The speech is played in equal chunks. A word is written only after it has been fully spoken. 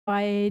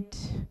invite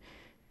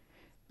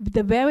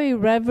the very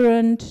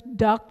Reverend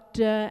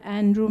Dr.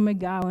 Andrew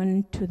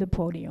McGowan to the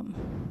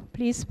podium.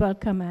 Please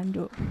welcome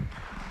Andrew.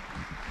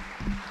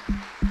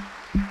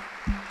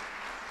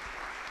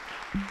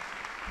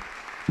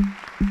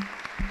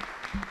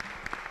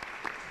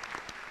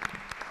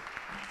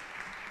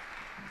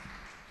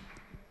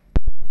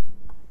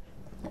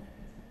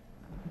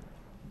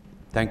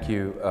 Thank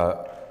you,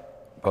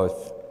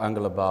 both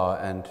Angela Bauer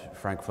and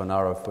Frank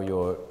Fornaro, for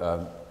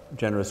your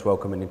generous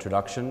welcome and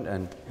introduction,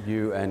 and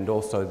you and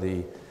also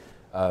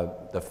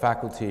the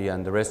faculty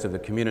and the rest of the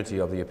community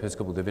of the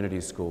Episcopal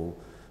Divinity School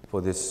for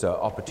this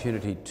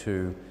opportunity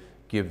to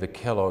give the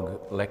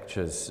Kellogg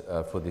Lectures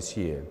for this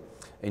year.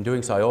 In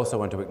doing so, I also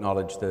want to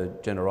acknowledge the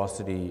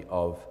generosity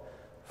of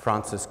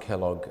Francis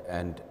Kellogg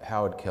and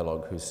Howard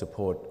Kellogg, whose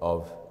support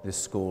of this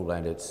school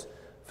and its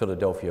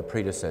Philadelphia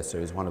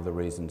predecessor is one of the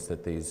reasons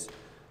that these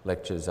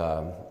lectures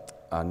are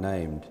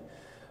named.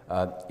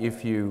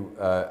 If you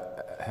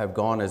have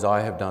gone, as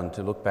I have done,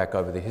 to look back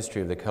over the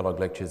history of the Kellogg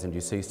Lectures and you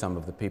see some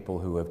of the people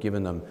who have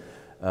given them,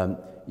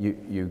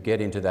 you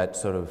get into that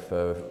sort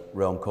of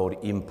realm called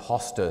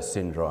imposter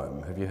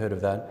syndrome. Have you heard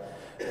of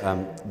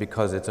that?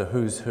 Because it's a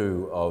who's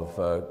who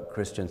of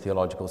Christian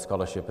theological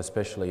scholarship,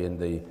 especially in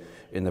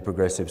the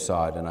progressive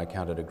side, and I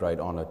count it a great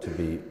honor to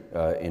be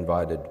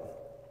invited.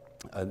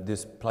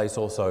 This place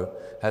also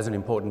has an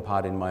important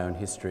part in my own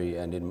history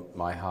and in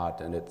my heart,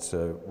 and it's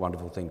a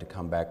wonderful thing to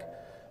come back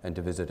and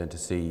to visit and to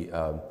see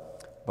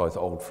both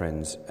old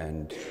friends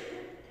and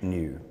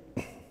new.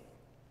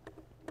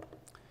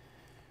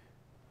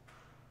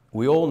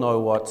 We all know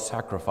what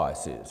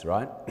sacrifice is,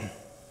 right?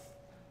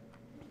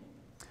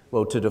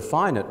 Well, to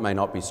define it may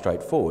not be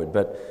straightforward,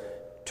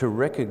 but to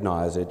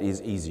recognize it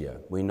is easier.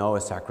 We know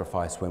a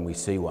sacrifice when we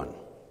see one.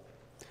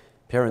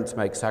 Parents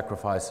make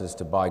sacrifices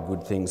to buy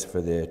good things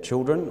for their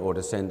children or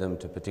to send them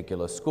to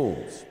particular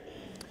schools.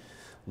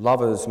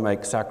 Lovers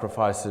make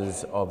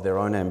sacrifices of their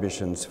own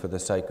ambitions for the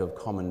sake of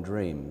common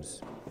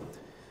dreams.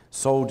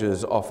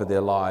 Soldiers offer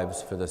their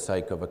lives for the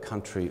sake of a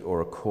country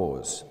or a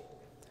cause.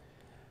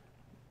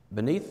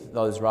 Beneath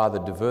those rather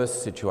diverse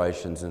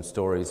situations and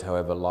stories,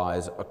 however,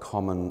 lies a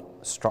common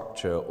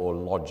structure or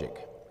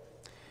logic.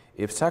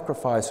 If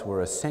sacrifice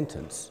were a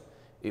sentence,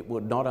 it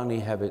would not only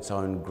have its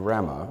own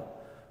grammar,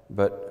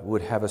 but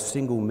would have a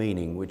single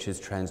meaning which is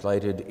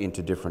translated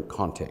into different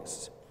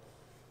contexts.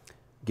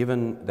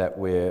 Given that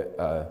we're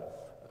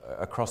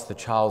across the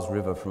Charles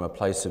River from a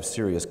place of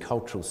serious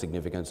cultural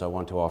significance, I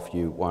want to offer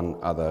you one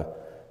other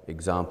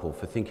example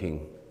for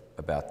thinking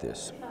about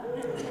this.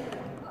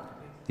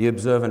 The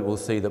observant will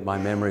see that my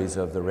memories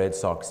of the Red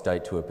Sox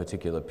date to a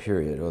particular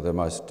period, or the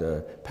most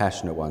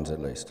passionate ones at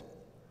least.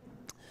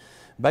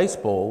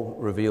 Baseball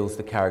reveals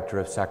the character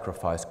of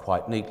sacrifice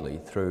quite neatly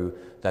through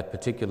that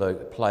particular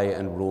play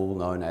and rule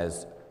known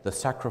as the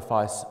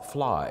sacrifice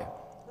fly.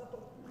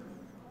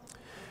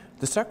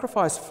 The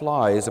sacrifice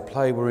fly is a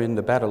play wherein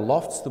the batter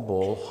lofts the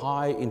ball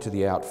high into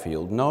the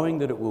outfield, knowing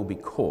that it will be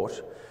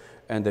caught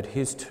and that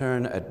his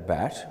turn at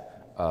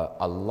bat,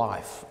 a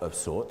life of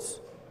sorts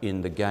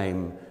in the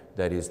game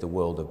that is the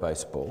world of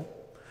baseball,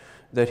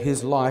 that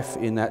his life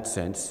in that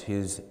sense,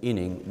 his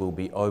inning, will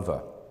be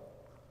over.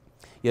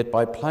 Yet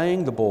by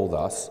playing the ball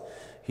thus,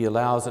 he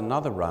allows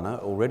another runner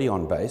already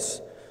on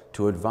base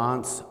to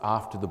advance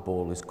after the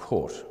ball is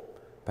caught,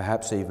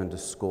 perhaps even to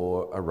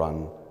score a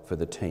run for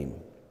the team.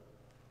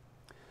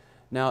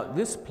 Now,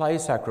 this play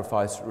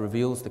sacrifice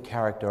reveals the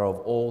character of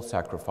all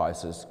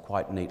sacrifices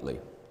quite neatly.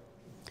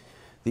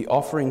 The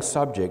offering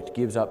subject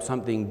gives up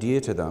something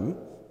dear to them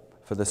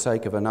for the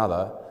sake of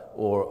another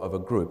or of a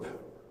group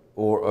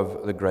or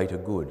of the greater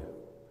good.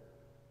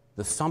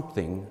 The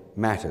something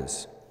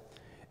matters.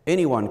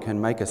 Anyone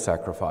can make a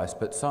sacrifice,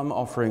 but some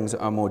offerings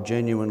are more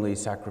genuinely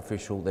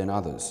sacrificial than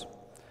others.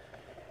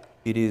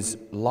 It is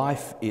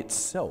life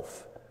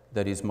itself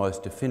that is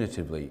most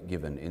definitively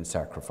given in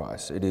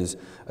sacrifice. It is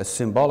a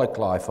symbolic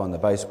life on the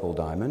baseball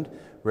diamond,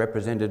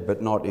 represented but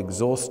not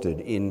exhausted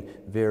in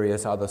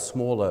various other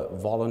smaller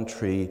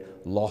voluntary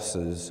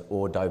losses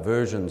or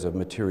diversions of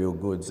material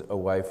goods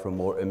away from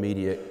more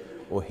immediate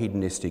or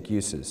hedonistic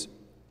uses.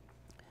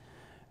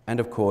 And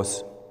of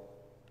course,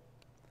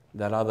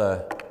 that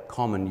other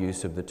common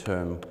use of the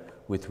term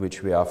with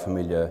which we are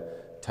familiar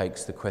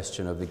takes the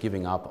question of the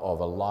giving up of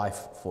a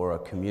life for a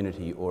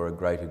community or a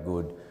greater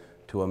good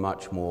to a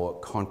much more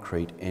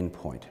concrete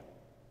endpoint.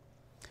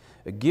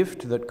 A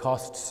gift that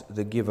costs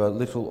the giver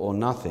little or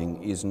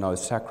nothing is no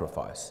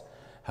sacrifice,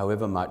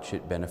 however much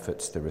it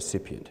benefits the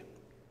recipient.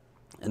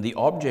 And the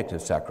object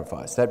of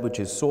sacrifice, that which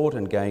is sought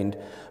and gained,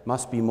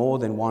 must be more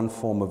than one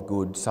form of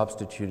good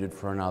substituted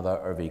for another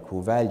of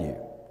equal value.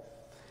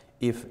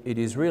 If it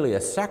is really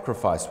a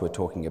sacrifice we're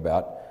talking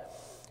about,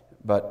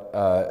 but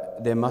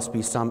there must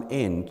be some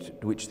end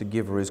which the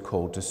giver is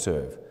called to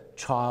serve.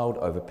 Child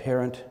over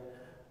parent,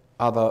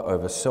 other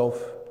over self,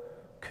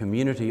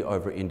 community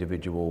over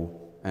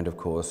individual, and of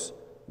course,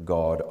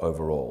 God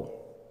over all.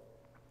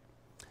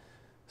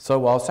 So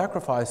while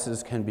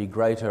sacrifices can be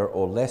greater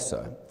or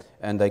lesser,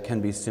 and they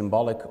can be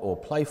symbolic or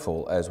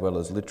playful as well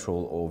as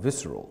literal or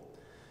visceral.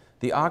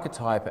 The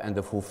archetype and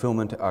the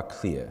fulfillment are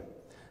clear.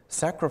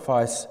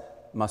 Sacrifice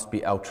must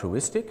be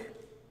altruistic,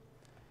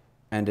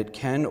 and it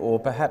can, or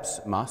perhaps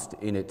must,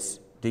 in its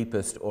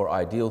deepest or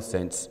ideal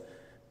sense,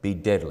 be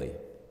deadly.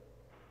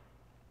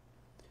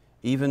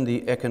 Even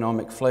the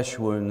economic flesh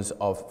wounds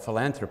of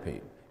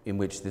philanthropy, in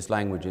which this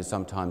language is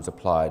sometimes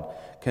applied,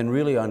 can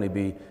really only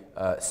be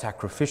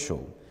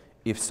sacrificial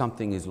if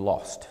something is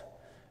lost,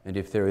 and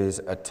if there is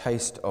a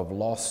taste of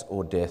loss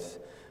or death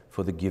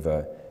for the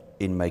giver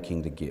in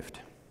making the gift.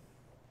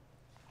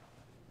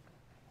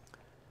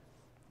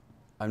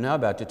 I'm now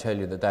about to tell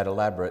you that that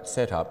elaborate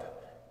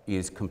setup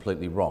is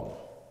completely wrong.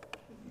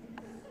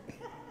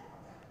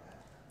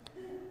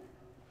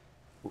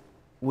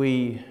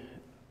 We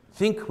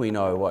think we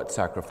know what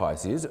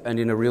sacrifice is, and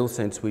in a real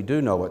sense we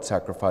do know what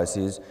sacrifice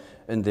is,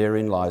 and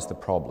therein lies the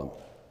problem.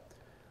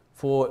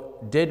 For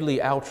deadly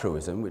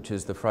altruism, which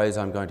is the phrase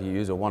I'm going to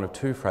use, or one of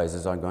two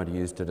phrases I'm going to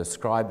use to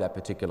describe that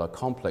particular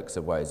complex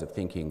of ways of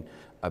thinking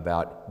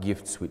about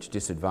gifts which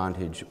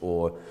disadvantage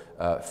or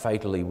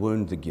fatally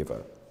wound the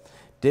giver,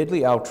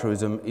 deadly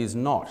altruism is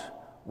not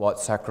what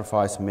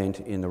sacrifice meant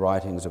in the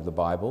writings of the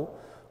Bible,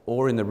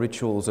 or in the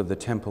rituals of the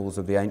temples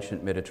of the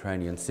ancient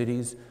Mediterranean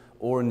cities,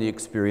 or in the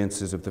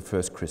experiences of the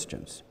first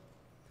Christians.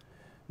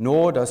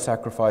 Nor does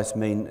sacrifice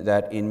mean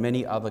that in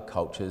many other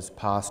cultures,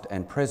 past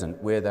and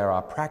present, where there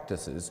are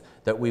practices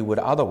that we would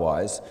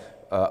otherwise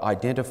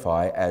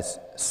identify as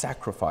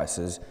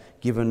sacrifices,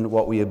 given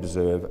what we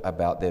observe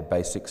about their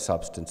basic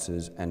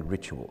substances and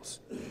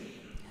rituals.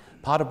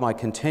 Part of my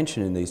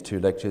contention in these two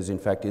lectures, in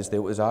fact, is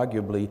there was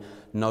arguably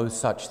no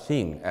such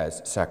thing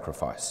as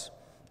sacrifice,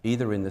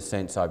 either in the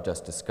sense I've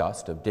just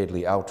discussed of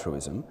deadly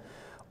altruism,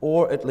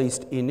 or at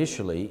least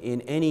initially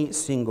in any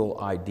single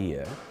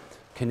idea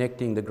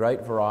connecting the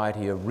great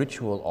variety of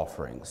ritual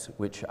offerings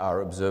which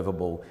are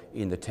observable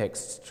in the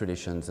texts,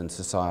 traditions and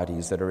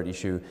societies that are at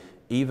issue,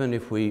 even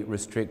if we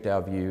restrict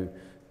our view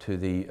to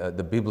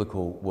the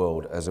biblical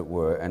world, as it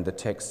were, and the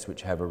texts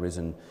which have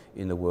arisen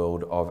in the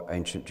world of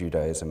ancient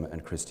Judaism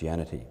and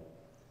Christianity.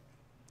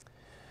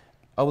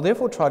 I will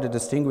therefore try to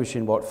distinguish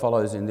in what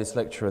follows in this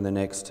lecture and the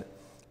next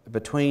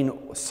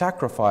between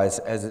sacrifice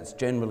as it's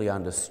generally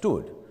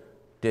understood,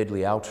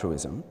 deadly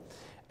altruism,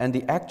 and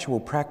the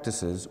actual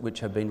practices which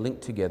have been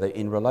linked together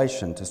in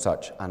relation to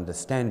such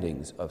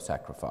understandings of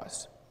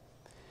sacrifice.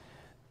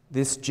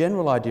 This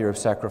general idea of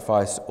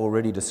sacrifice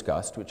already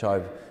discussed, for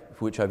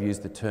which I've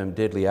used the term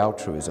deadly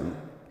altruism,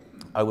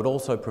 I would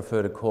also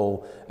prefer to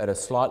call, at a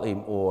slightly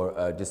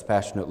more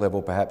dispassionate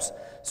level perhaps,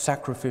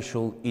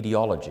 sacrificial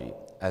ideology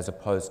as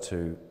opposed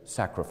to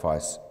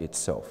sacrifice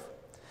itself.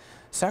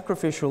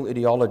 Sacrificial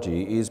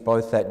ideology is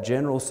both that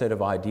general set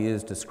of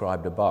ideas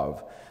described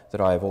above that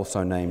I have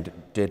also named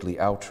deadly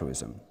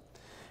altruism,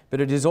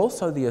 but it is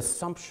also the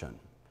assumption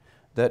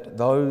that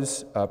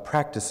those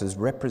practices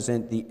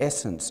represent the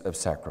essence of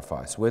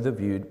sacrifice, whether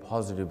viewed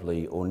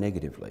positively or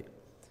negatively.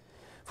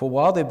 For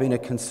while there have been a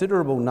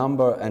considerable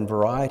number and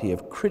variety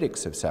of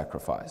critics of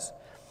sacrifice,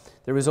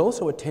 there is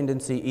also a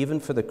tendency, even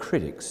for the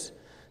critics,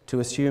 to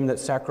assume that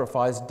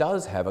sacrifice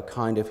does have a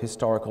kind of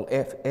historical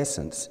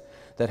essence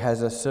that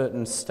has a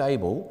certain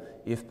stable,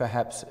 if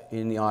perhaps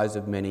in the eyes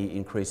of many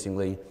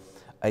increasingly,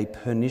 a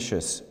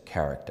pernicious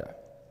character.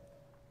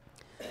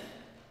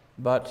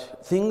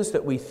 But things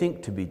that we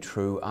think to be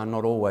true are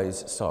not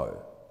always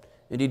so.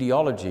 And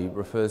ideology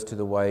refers to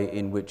the way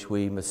in which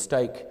we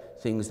mistake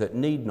things that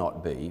need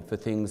not be for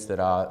things that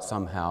are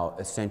somehow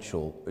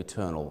essential,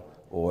 eternal,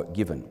 or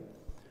given.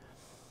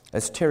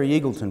 As Terry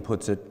Eagleton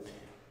puts it,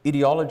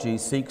 ideology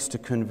seeks to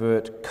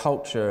convert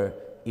culture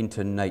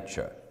into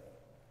nature.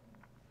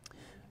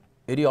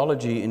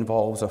 Ideology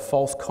involves a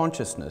false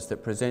consciousness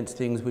that presents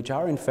things which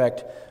are in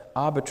fact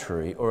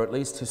arbitrary, or at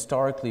least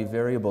historically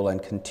variable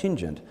and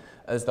contingent,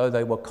 as though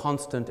they were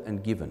constant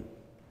and given.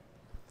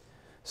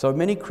 So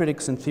many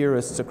critics and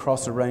theorists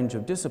across a range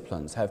of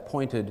disciplines have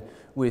pointed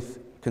with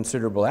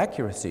considerable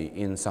accuracy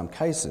in some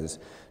cases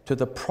to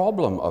the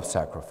problem of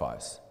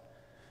sacrifice.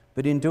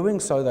 But in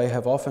doing so, they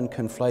have often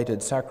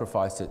conflated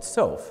sacrifice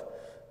itself,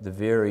 the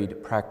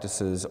varied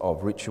practices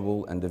of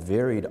ritual and the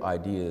varied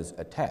ideas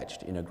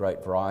attached in a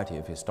great variety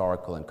of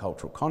historical and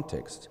cultural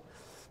contexts.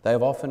 They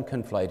have often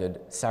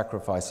conflated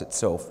sacrifice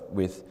itself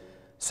with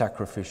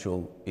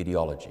sacrificial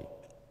ideology.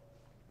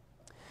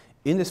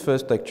 In this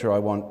first lecture, I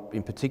want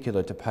in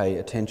particular to pay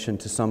attention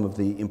to some of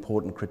the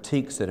important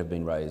critiques that have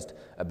been raised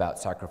about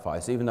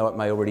sacrifice, even though it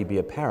may already be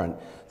apparent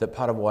that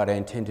part of what I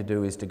intend to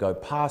do is to go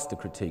past the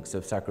critiques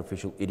of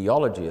sacrificial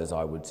ideology, as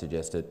I would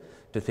suggest it,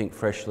 to think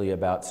freshly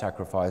about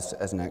sacrifice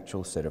as an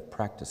actual set of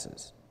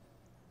practices.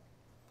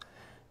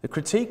 The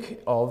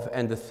critique of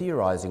and the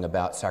theorising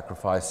about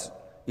sacrifice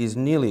is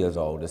nearly as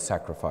old as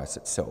sacrifice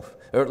itself,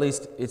 or at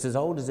least it's as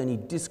old as any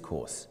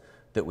discourse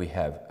that we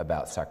have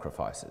about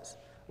sacrifices,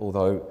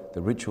 although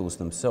the rituals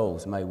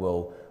themselves may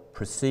well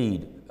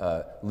precede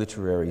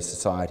literary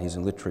societies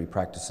and literary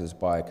practices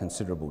by a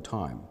considerable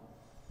time.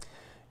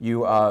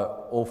 You are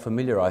all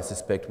familiar, I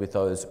suspect, with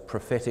those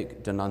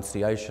prophetic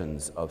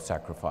denunciations of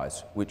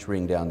sacrifice which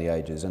ring down the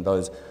ages, and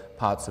those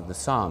parts of the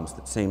Psalms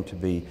that seem to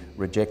be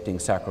rejecting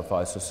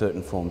sacrifice or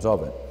certain forms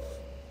of it.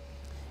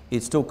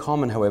 It's still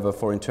common, however,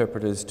 for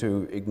interpreters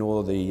to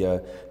ignore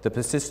the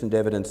persistent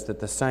evidence that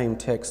the same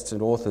texts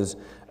and authors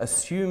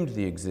assumed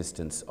the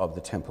existence of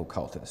the temple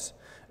cultus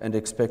and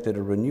expected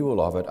a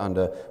renewal of it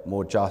under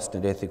more just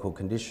and ethical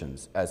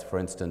conditions, as, for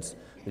instance,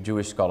 the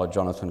Jewish scholar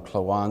Jonathan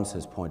Klawans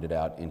has pointed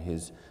out in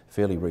his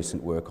fairly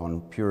recent work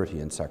on purity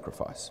and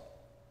sacrifice.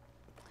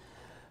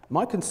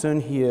 My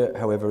concern here,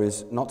 however,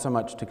 is not so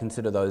much to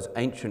consider those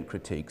ancient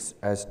critiques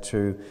as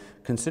to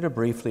consider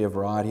briefly a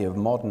variety of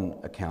modern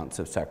accounts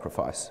of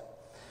sacrifice,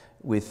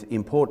 with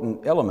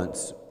important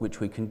elements which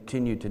we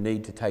continue to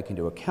need to take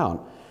into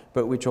account,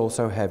 but which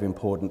also have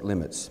important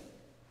limits.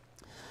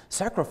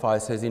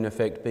 Sacrifice has in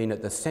effect been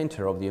at the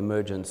centre of the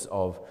emergence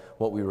of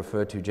what we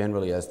refer to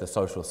generally as the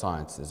social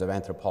sciences, of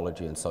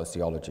anthropology and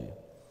sociology.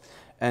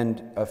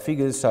 And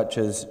figures such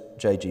as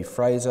J.G.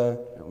 Fraser,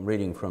 I'm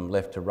reading from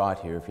left to right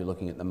here if you're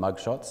looking at the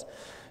mugshots,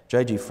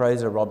 J.G.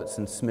 Fraser,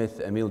 Robertson Smith,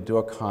 Emile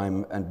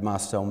Durkheim and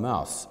Marcel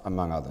Mauss,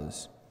 among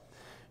others,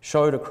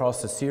 showed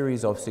across a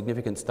series of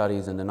significant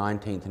studies in the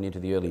 19th and into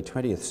the early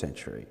 20th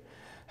century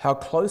how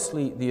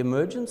closely the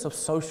emergence of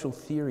social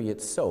theory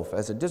itself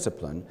as a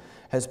discipline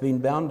has been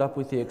bound up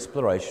with the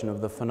exploration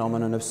of the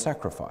phenomenon of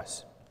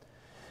sacrifice,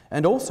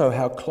 and also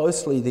how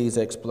closely these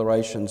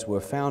explorations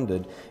were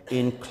founded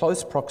in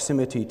close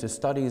proximity to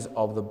studies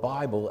of the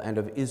Bible and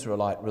of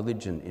Israelite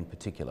religion in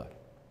particular.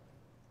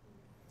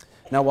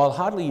 Now, while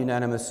hardly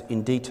unanimous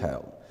in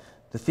detail,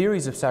 the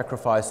theories of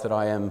sacrifice that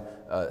I am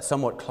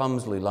somewhat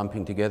clumsily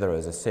lumping together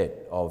as a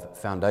set of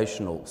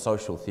foundational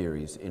social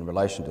theories in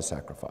relation to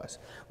sacrifice,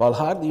 while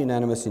hardly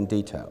unanimous in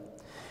detail,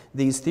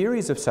 these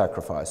theories of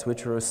sacrifice,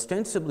 which are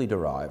ostensibly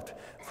derived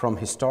from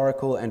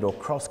historical and or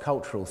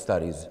cross-cultural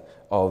studies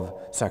of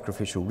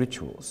sacrificial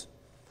rituals,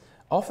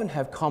 often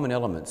have common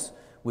elements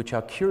which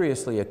are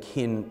curiously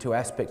akin to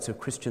aspects of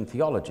Christian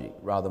theology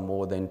rather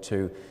more than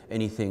to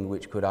anything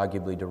which could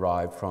arguably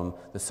derive from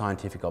the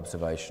scientific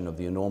observation of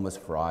the enormous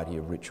variety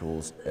of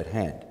rituals at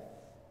hand.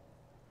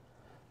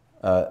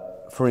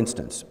 For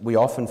instance, we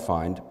often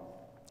find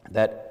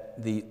that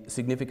the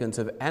significance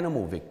of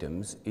animal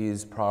victims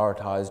is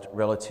prioritised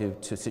relative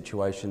to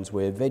situations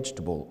where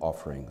vegetable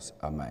offerings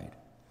are made.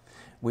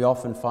 We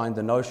often find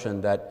the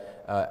notion that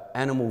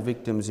animal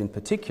victims in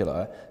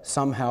particular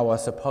somehow are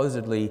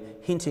supposedly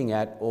hinting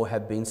at or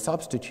have been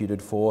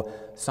substituted for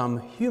some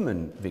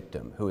human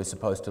victim who is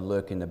supposed to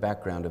lurk in the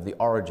background of the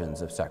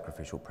origins of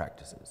sacrificial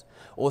practices.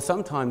 Or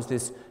sometimes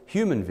this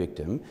human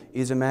victim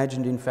is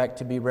imagined in fact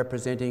to be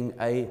representing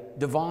a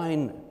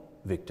divine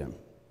victim.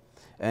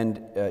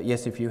 And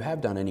yes, if you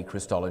have done any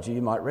Christology,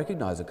 you might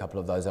recognise a couple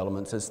of those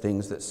elements as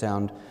things that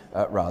sound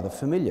rather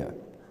familiar.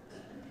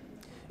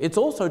 It's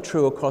also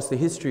true across the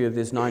history of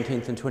this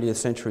 19th and 20th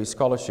century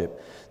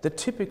scholarship that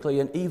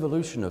typically an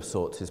evolution of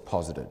sorts is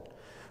posited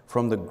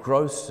from the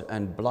gross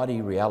and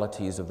bloody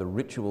realities of the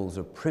rituals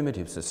of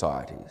primitive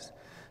societies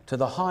to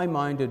the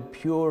high-minded,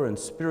 pure and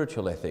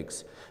spiritual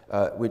ethics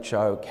which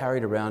are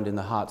carried around in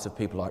the hearts of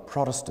people like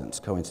Protestants,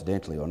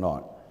 coincidentally or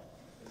not,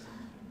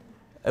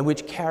 and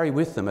which carry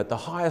with them at the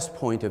highest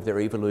point of their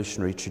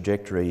evolutionary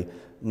trajectory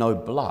no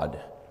blood,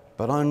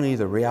 but only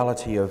the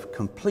reality of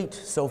complete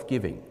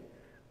self-giving,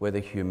 whether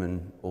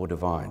human or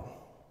divine.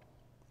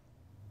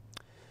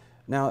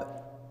 Now,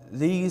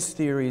 these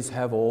theories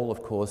have all,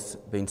 of course,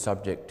 been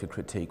subject to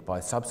critique by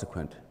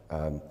subsequent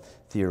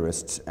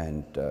theorists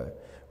and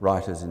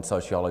writers in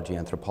sociology,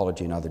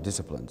 anthropology and other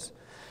disciplines.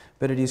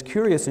 But it is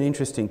curious and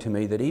interesting to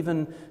me that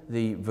even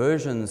the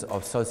versions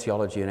of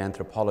sociology and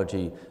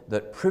anthropology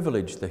that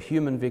privilege the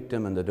human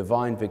victim and the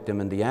divine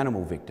victim and the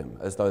animal victim,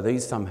 as though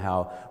these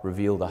somehow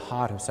reveal the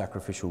heart of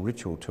sacrificial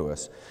ritual to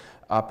us,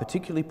 are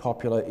particularly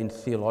popular in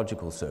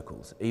theological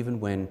circles, even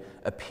when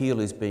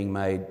appeal is being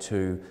made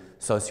to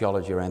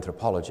sociology or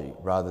anthropology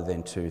rather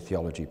than to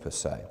theology per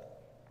se.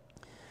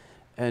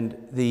 And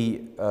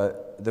the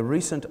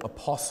recent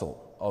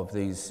apostle of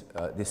this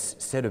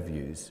set of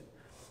views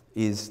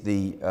is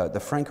the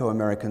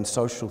Franco-American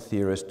social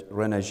theorist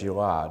René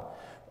Girard,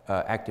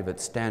 active at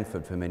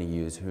Stanford for many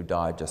years, who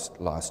died just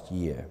last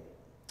year.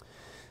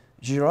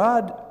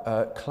 Girard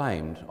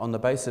claimed, on the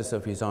basis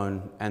of his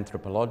own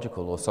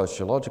anthropological or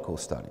sociological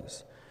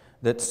studies,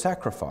 that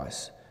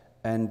sacrifice,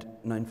 and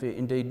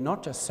indeed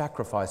not just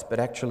sacrifice, but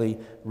actually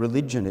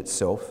religion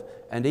itself,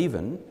 and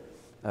even,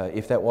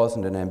 if that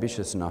wasn't an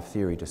ambitious enough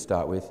theory to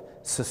start with,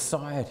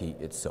 society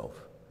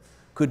itself,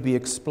 could be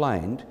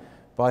explained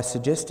by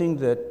suggesting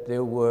that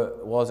there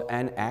was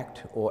an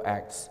act or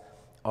acts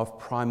of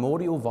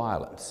primordial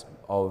violence,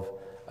 of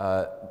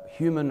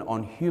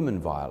human-on-human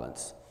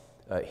violence,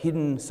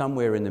 hidden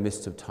somewhere in the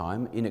midst of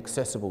time,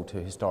 inaccessible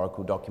to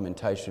historical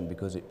documentation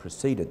because it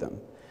preceded them,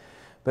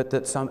 but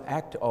that some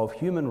act of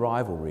human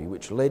rivalry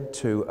which led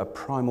to a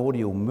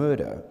primordial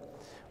murder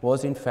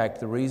was in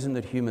fact the reason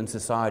that human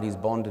societies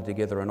bonded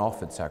together and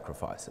offered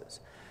sacrifices,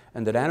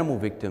 and that animal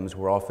victims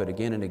were offered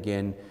again and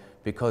again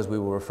because we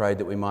were afraid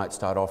that we might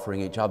start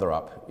offering each other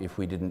up if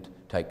we didn't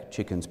take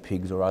chickens,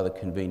 pigs or other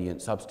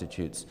convenient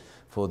substitutes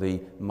for the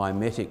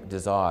mimetic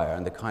desire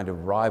and the kind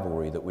of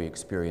rivalry that we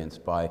experience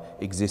by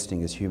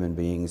existing as human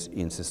beings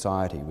in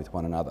society with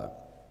one another.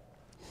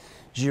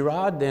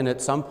 Girard then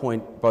at some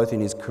point, both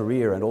in his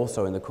career and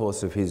also in the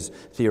course of his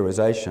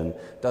theorization,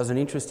 does an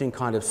interesting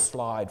kind of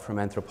slide from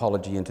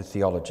anthropology into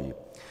theology,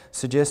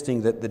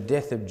 suggesting that the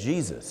death of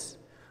Jesus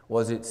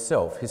was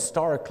itself,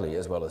 historically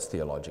as well as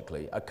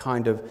theologically, a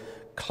kind of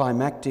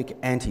climactic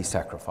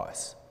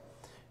anti-sacrifice,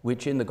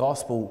 which in the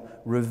gospel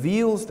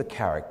reveals the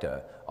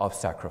character of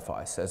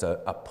sacrifice as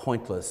a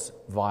pointless,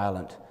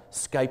 violent,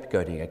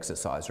 scapegoating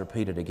exercise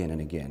repeated again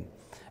and again.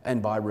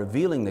 And by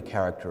revealing the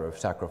character of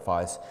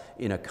sacrifice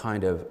in a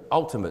kind of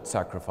ultimate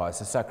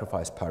sacrifice, a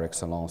sacrifice par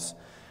excellence,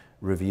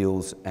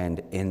 reveals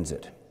and ends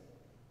it.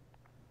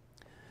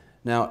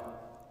 Now,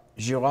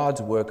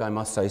 Girard's work, I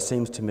must say,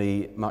 seems to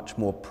me much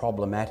more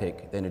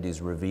problematic than it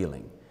is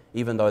revealing,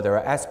 even though there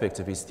are aspects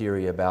of his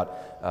theory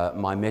about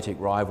mimetic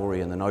rivalry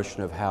and the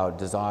notion of how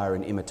desire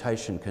and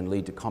imitation can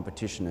lead to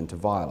competition and to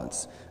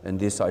violence, and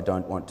this I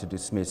don't want to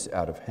dismiss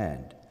out of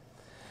hand.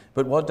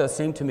 But what does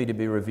seem to me to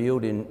be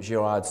revealed in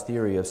Girard's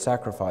theory of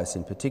sacrifice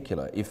in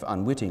particular, if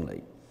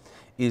unwittingly,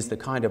 is the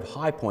kind of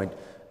high point,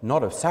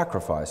 not of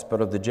sacrifice,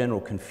 but of the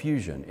general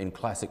confusion in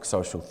classic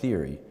social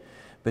theory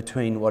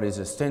between what is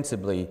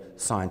ostensibly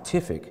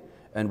scientific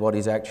and what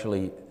is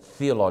actually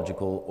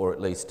theological or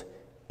at least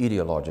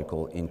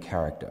ideological in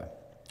character.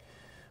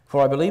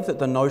 For I believe that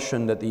the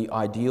notion that the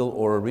ideal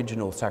or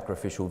original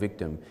sacrificial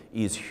victim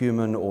is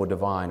human or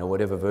divine, or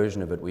whatever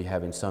version of it we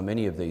have in so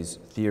many of these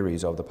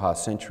theories of the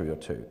past century or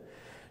two,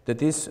 that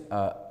this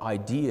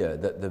idea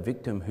that the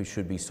victim who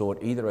should be sought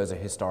either as a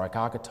historic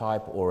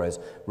archetype or as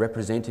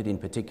represented in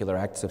particular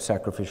acts of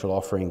sacrificial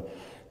offering,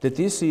 that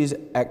this is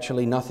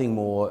actually nothing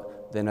more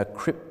than a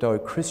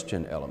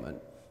crypto-Christian element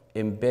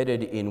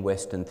embedded in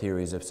Western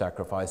theories of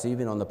sacrifice,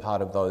 even on the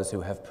part of those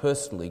who have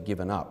personally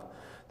given up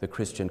the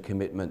Christian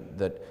commitment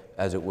that,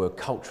 as it were,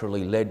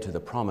 culturally led to the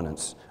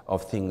prominence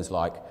of things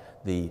like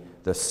the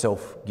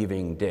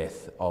self-giving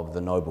death of the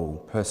noble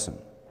person.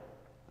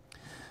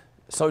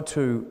 So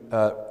too,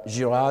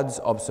 Girard's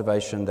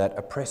observation that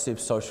oppressive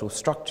social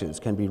structures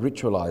can be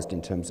ritualized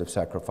in terms of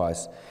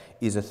sacrifice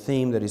is a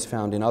theme that is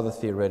found in other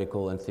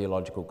theoretical and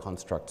theological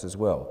constructs as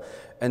well.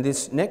 And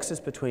this nexus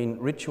between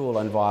ritual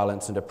and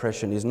violence and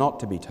oppression is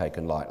not to be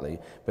taken lightly,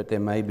 but there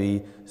may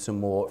be some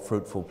more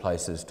fruitful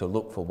places to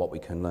look for what we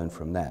can learn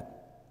from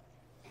that.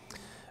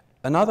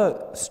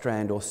 Another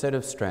strand or set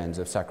of strands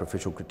of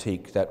sacrificial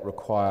critique that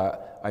require,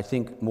 I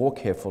think, more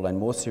careful and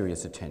more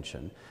serious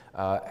attention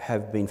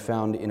have been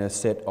found in a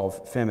set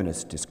of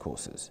feminist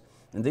discourses.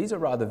 And these are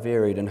rather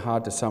varied and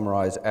hard to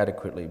summarise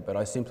adequately, but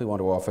I simply want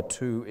to offer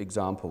two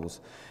examples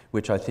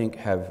which I think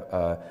have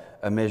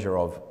a measure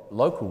of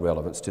local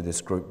relevance to this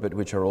group, but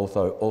which are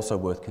also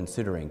worth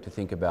considering to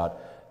think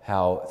about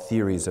how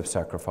theories of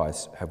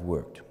sacrifice have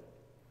worked.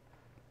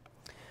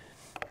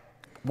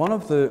 One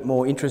of the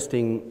more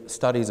interesting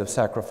studies of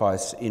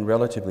sacrifice in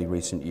relatively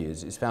recent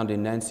years is found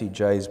in Nancy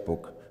Jay's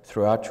book,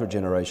 Throughout Your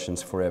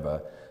Generations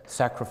Forever,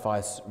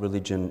 Sacrifice,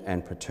 Religion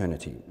and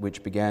Paternity,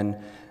 which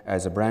began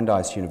as a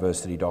Brandeis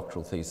University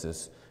doctoral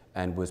thesis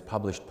and was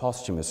published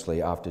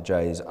posthumously after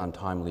Jay's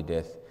untimely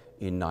death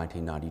in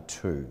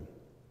 1992.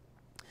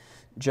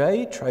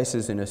 Jay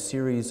traces in a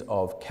series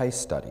of case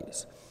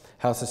studies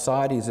how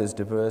societies as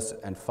diverse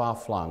and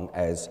far-flung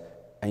as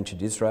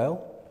ancient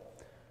Israel,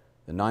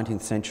 the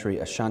 19th century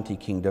Ashanti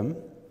Kingdom,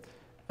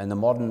 and the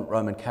modern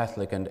Roman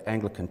Catholic and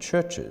Anglican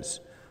churches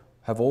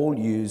have all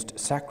used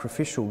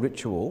sacrificial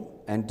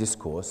ritual and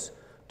discourse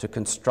to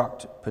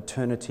construct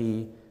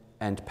paternity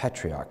and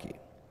patriarchy.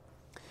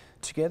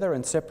 Together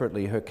and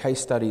separately, her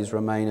case studies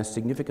remain a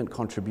significant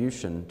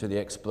contribution to the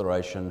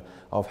exploration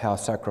of how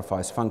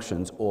sacrifice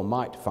functions or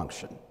might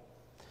function.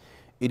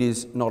 It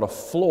is not a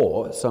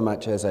flaw so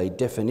much as a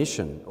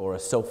definition or a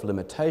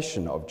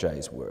self-limitation of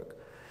Jay's work,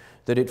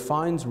 that it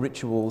finds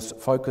rituals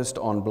focused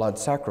on blood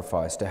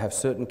sacrifice to have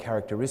certain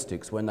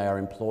characteristics when they are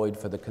employed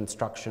for the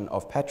construction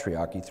of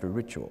patriarchy through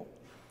ritual.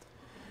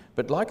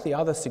 But like the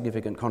other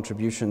significant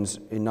contributions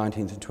in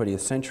 19th and 20th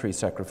century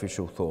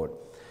sacrificial thought,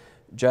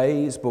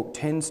 Jay's book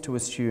tends to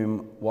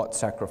assume what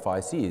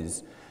sacrifice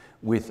is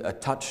with a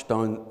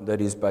touchstone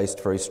that is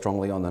based very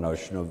strongly on the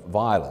notion of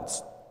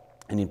violence,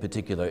 and in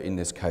particular, in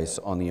this case,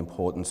 on the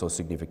importance or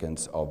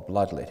significance of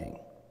bloodletting.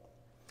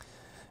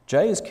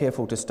 Jay is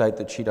careful to state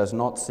that she does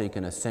not seek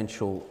an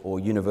essential or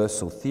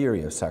universal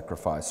theory of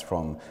sacrifice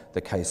from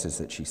the cases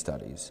that she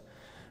studies,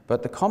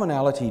 but the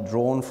commonality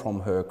drawn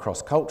from her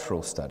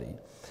cross-cultural study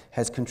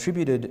has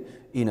contributed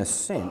in a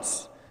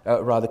sense,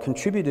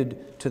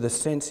 contributed to the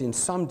sense in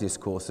some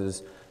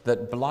discourses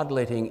that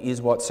bloodletting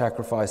is what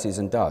sacrifice is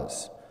and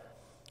does.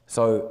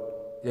 So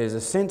there's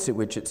a sense at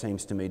which it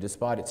seems to me,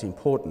 despite its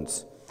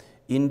importance,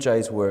 in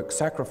Jay's work,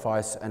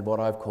 sacrifice and what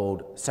I've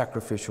called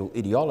sacrificial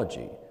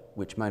ideology,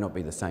 which may not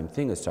be the same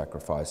thing as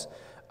sacrifice,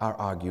 are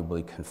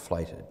arguably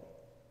conflated.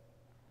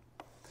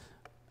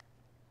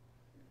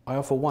 I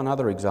offer one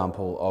other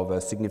example of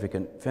a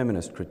significant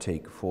feminist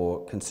critique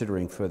for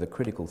considering further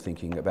critical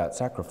thinking about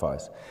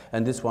sacrifice,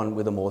 and this one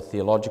with a more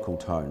theological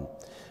tone.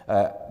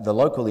 The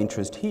local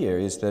interest here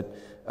is that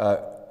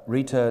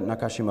Rita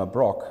Nakashima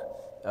Brock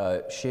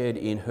shared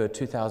in her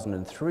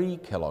 2003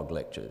 Kellogg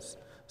Lectures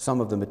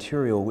some of the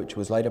material which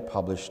was later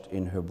published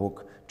in her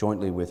book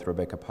jointly with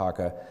Rebecca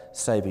Parker,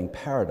 Saving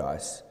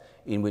Paradise,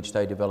 in which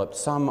they developed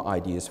some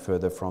ideas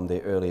further from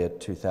their earlier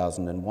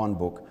 2001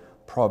 book,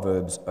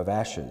 Proverbs of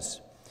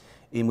Ashes,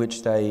 in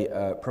which they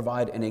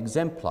provide an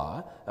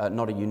exemplar,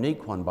 not a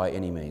unique one by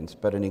any means,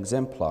 but an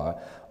exemplar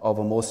of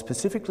a more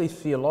specifically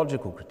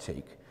theological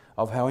critique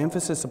of how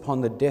emphasis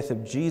upon the death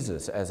of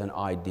Jesus as an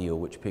ideal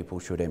which people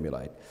should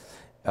emulate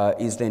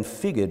is then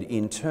figured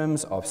in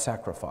terms of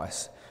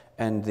sacrifice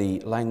and the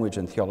language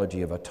and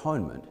theology of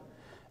atonement,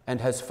 and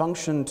has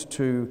functioned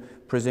to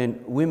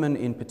present women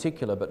in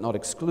particular, but not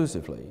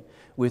exclusively,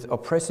 with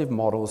oppressive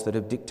models that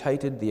have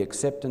dictated the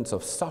acceptance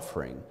of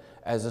suffering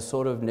as a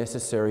sort of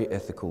necessary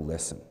ethical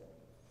lesson.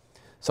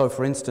 So,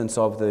 for instance,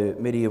 of the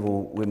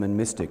medieval women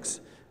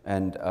mystics,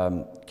 and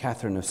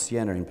Catherine of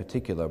Siena in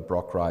particular,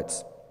 Brock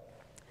writes,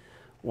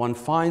 "One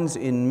finds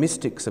in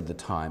mystics of the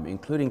time,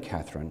 including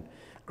Catherine,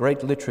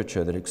 great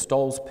literature that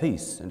extols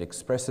peace and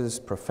expresses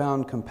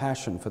profound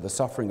compassion for the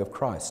suffering of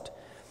Christ.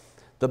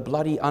 The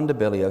bloody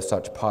underbelly of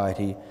such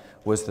piety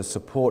was the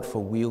support for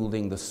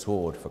wielding the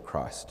sword for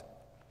Christ,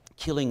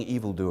 killing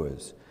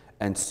evildoers,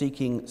 and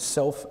seeking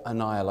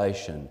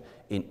self-annihilation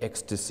in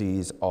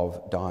ecstasies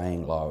of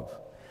dying love.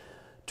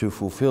 To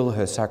fulfill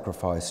her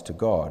sacrifice to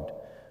God,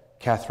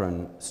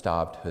 Catherine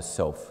starved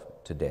herself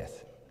to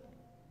death."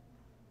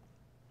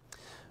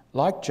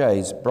 Like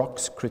Jay's,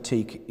 Brock's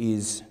critique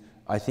is,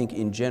 I think,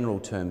 in general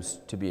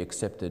terms, to be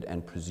accepted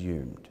and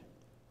presumed.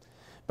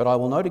 But I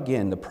will note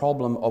again the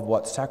problem of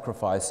what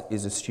sacrifice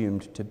is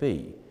assumed to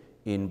be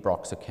in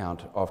Brock's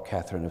account of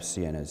Catherine of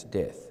Siena's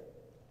death.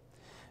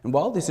 And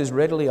while this is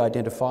readily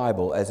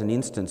identifiable as an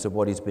instance of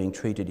what is being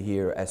treated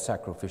here as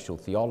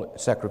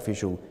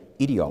sacrificial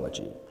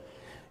ideology,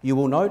 you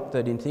will note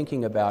that in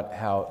thinking about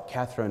how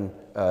Catherine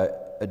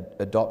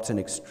adopts an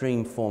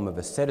extreme form of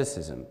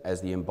asceticism as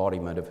the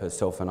embodiment of her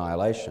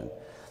self-annihilation,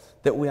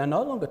 that we are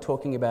no longer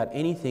talking about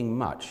anything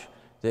much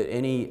that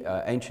any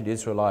ancient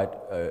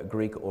Israelite,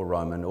 Greek or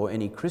Roman, or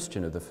any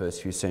Christian of the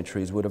first few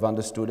centuries would have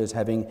understood as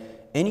having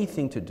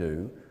anything to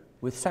do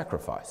with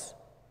sacrifice.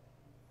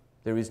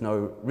 There is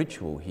no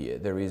ritual here.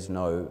 There is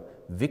no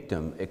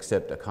victim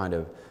except a kind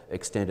of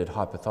extended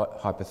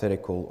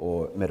hypothetical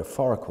or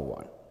metaphorical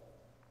one.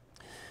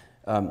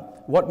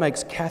 What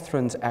makes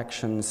Catherine's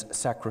actions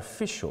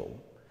sacrificial,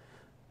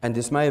 and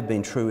this may have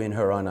been true in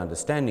her own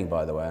understanding,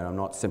 by the way, and I'm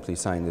not simply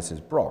saying this is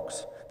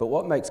Brock's, but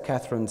what makes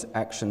Catherine's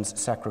actions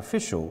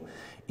sacrificial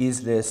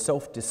is their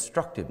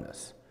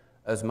self-destructiveness,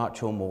 as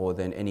much or more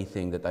than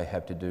anything that they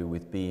have to do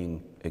with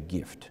being a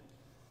gift.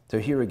 So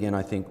here again,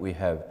 I think we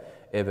have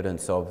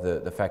evidence of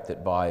the fact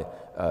that by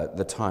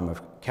the time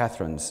of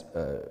Catherine's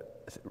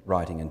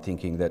writing and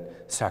thinking,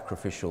 that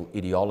sacrificial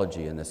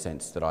ideology, in the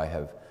sense that I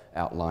have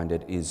outlined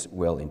it, is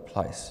well in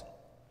place.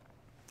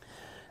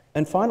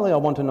 And finally, I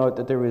want to note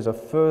that there is a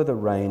further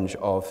range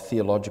of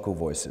theological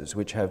voices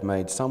which have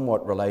made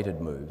somewhat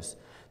related moves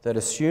that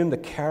assume the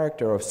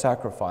character of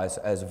sacrifice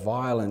as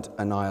violent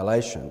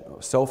annihilation,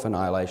 or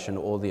self-annihilation,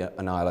 or the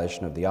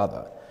annihilation of the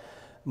other,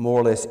 more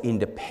or less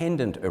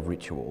independent of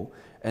ritual,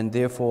 and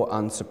therefore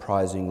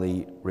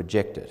unsurprisingly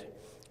rejected.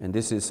 And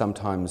this is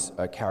sometimes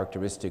a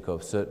characteristic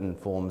of certain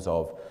forms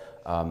of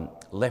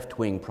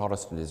left-wing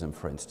Protestantism,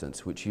 for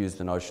instance, which use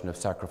the notion of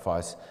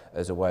sacrifice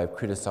as a way of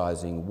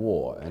criticising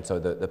war. And so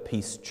the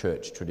peace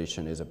church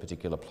tradition is a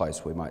particular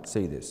place we might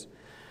see this.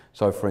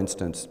 So, for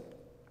instance,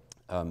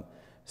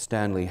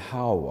 Stanley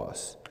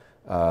Hauerwas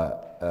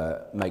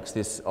makes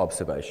this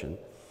observation: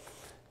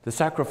 "The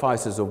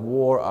sacrifices of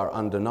war are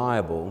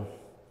undeniable,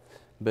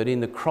 but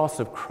in the cross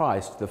of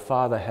Christ, the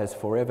Father has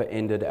forever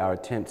ended our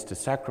attempts to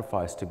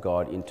sacrifice to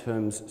God in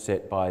terms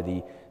set by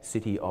the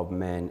city of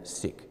man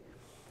sick."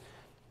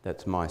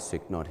 That's my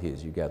sick, not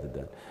his, you gathered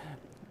that.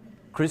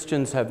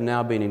 "Christians have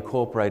now been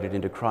incorporated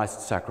into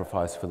Christ's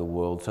sacrifice for the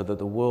world, so that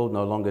the world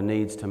no longer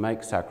needs to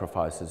make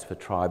sacrifices for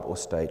tribe or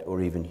state or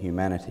even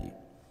humanity.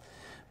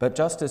 But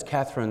just as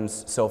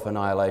Catherine's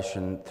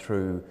self-annihilation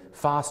through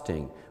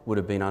fasting would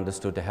have been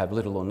understood to have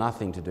little or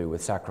nothing to do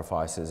with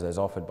sacrifices as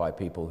offered by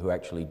people who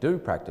actually do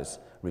practice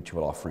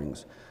ritual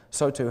offerings,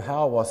 so too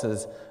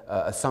Hauerwas's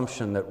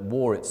assumption that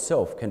war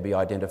itself can be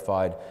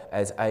identified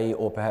as a,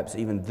 or perhaps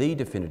even the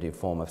definitive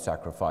form of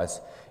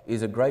sacrifice,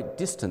 is a great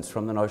distance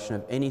from the notion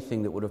of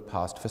anything that would have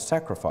passed for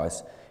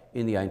sacrifice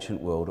in the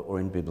ancient world or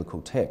in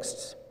biblical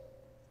texts.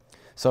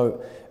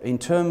 So, in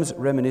terms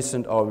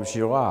reminiscent of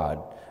Girard,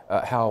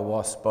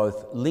 Hauerwas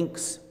both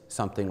links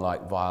something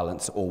like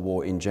violence or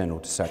war in general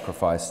to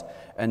sacrifice,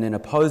 and then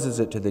opposes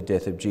it to the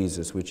death of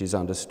Jesus, which is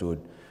understood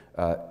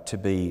to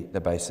be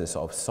the basis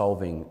of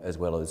solving as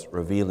well as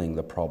revealing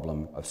the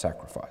problem of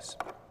sacrifice.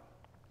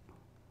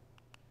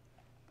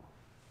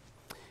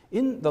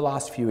 In the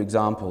last few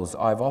examples,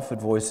 I've offered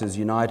voices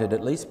united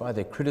at least by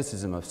their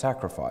criticism of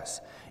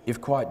sacrifice,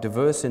 if quite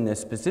diverse in their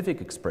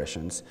specific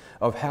expressions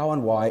of how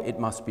and why it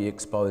must be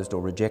exposed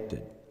or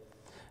rejected.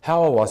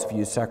 Hauerwas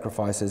views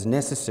sacrifice as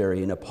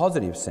necessary in a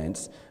positive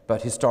sense,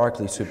 but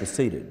historically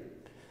superseded.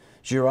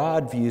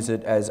 Girard views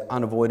it as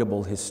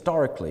unavoidable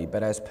historically,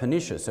 but as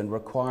pernicious and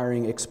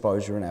requiring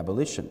exposure and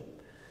abolition.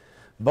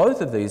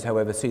 Both of these,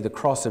 however, see the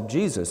cross of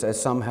Jesus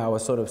as somehow a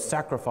sort of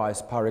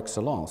sacrifice par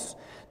excellence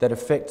that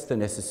affects the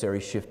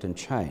necessary shift and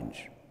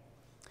change.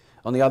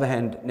 On the other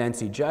hand,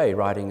 Nancy J.,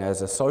 writing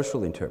as a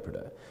social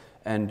interpreter,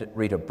 and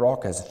Rita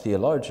Brock as a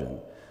theologian,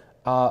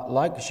 are,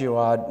 like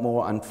Girard,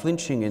 more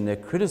unflinching in their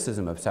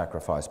criticism of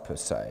sacrifice per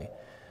se,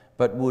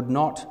 but would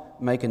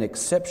not make an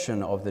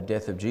exception of the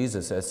death of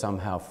Jesus as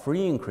somehow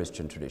freeing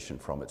Christian tradition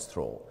from its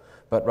thrall,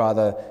 but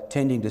rather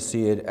tending to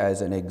see it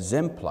as an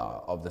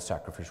exemplar of the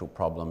sacrificial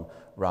problem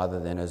rather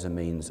than as a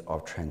means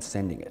of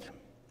transcending it.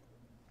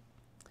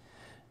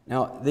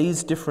 Now,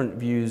 these different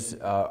views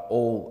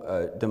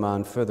all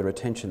demand further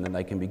attention than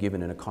they can be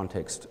given in a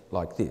context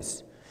like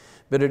this.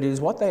 But it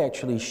is what they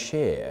actually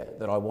share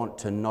that I want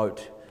to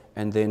note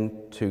and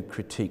then to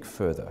critique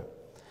further.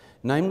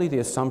 Namely, the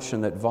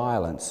assumption that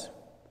violence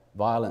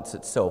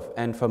itself,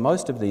 and for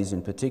most of these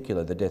in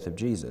particular, the death of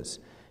Jesus,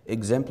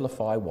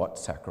 exemplify what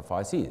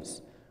sacrifice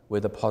is,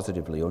 whether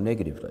positively or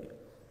negatively.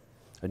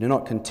 I do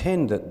not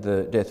contend that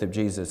the death of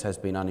Jesus has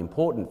been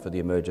unimportant for the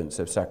emergence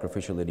of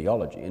sacrificial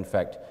ideology. In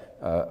fact,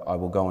 I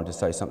will go on to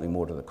say something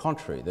more to the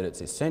contrary, that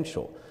it's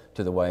essential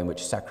to the way in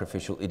which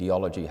sacrificial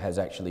ideology has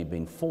actually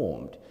been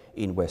formed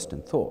in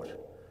Western thought.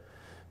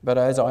 But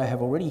as I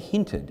have already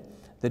hinted,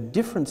 the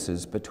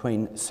differences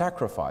between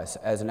sacrifice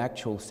as an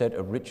actual set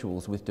of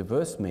rituals with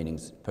diverse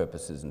meanings,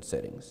 purposes and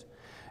settings,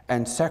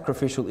 and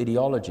sacrificial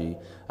ideology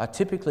are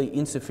typically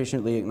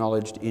insufficiently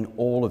acknowledged in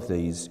all of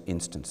these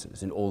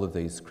instances, in all of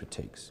these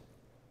critiques.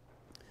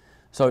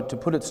 So to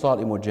put it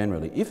slightly more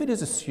generally, if it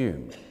is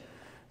assumed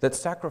that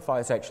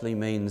sacrifice actually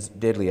means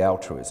deadly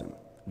altruism,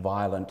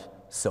 violent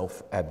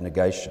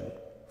self-abnegation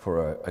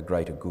for a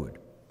greater good,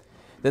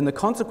 then the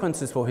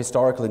consequences for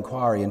historical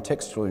inquiry and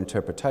textual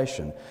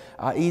interpretation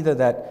are either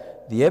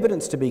that the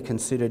evidence to be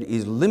considered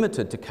is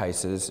limited to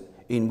cases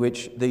in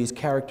which these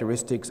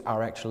characteristics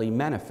are actually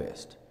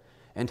manifest,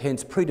 and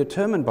hence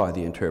predetermined by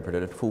the interpreter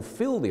to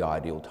fulfill the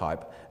ideal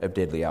type of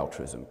deadly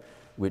altruism,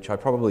 which I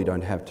probably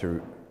don't have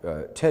to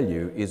tell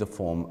you is a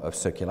form of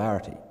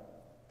circularity.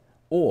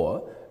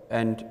 Or,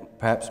 and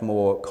perhaps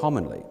more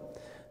commonly,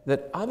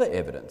 that other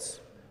evidence,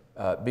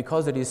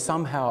 because it is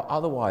somehow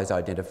otherwise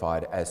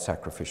identified as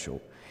sacrificial,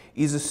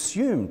 is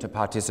assumed to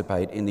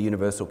participate in the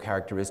universal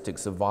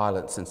characteristics of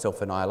violence and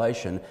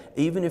self-annihilation,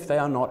 even if they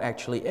are not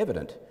actually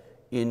evident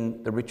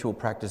in the ritual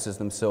practices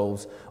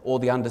themselves or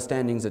the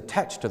understandings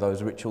attached to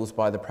those rituals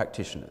by the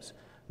practitioners.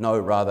 No,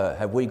 rather,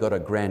 have we got a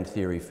grand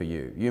theory for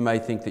you? You may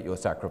think that your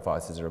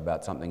sacrifices are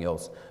about something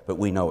else, but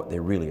we know what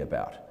they're really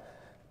about: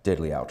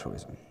 deadly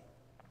altruism.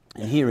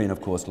 And herein, of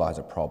course, lies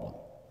a problem.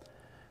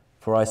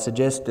 For I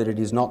suggest that it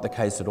is not the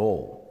case at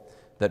all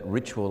that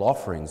ritual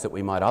offerings that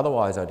we might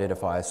otherwise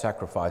identify as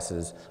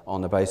sacrifices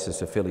on the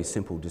basis of fairly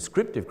simple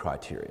descriptive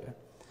criteria,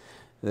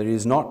 that it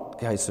is not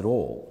the case at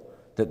all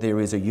that there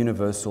is a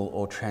universal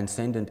or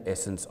transcendent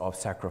essence of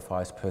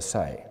sacrifice per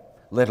se,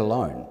 let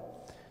alone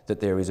that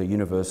there is a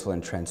universal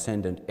and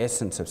transcendent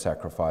essence of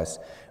sacrifice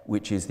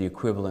which is the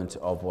equivalent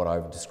of what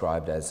I've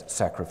described as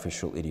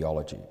sacrificial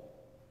ideology.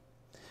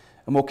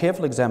 A more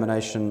careful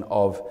examination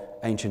of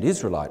ancient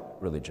Israelite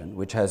religion,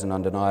 which has an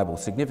undeniable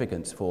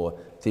significance for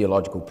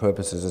theological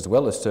purposes as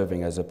well as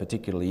serving as a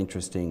particularly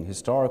interesting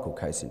historical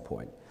case in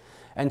point,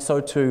 and so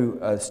too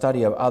a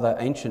study of other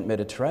ancient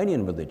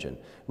Mediterranean religion,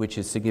 which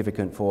is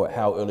significant for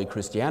how early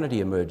Christianity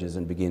emerges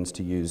and begins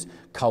to use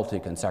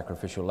cultic and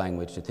sacrificial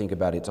language to think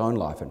about its own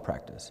life and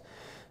practice.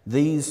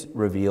 These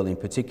reveal in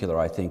particular,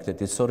 I think, that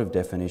this sort of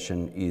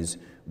definition is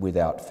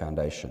without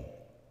foundation.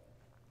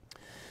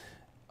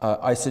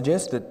 I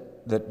suggest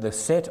that the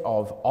set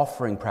of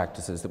offering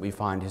practices that we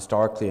find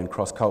historically and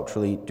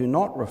cross-culturally do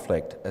not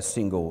reflect a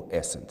single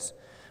essence,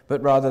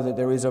 but rather that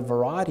there is a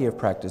variety of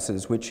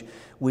practices which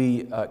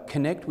we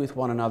connect with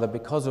one another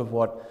because of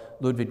what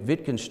Ludwig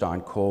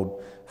Wittgenstein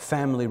called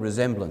family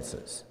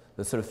resemblances,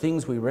 the sort of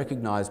things we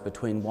recognise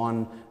between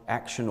one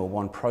action or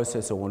one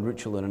process or one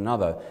ritual and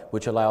another,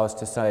 which allow us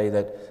to say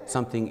that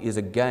something is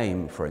a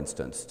game, for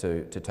instance,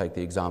 to take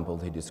the example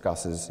he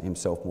discusses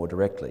himself more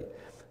directly.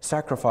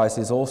 Sacrifice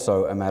is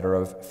also a matter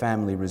of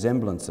family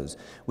resemblances,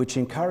 which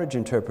encourage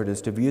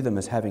interpreters to view them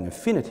as having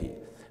affinity,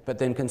 but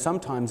then can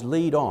sometimes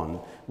lead on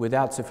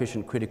without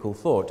sufficient critical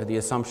thought to the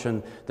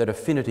assumption that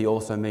affinity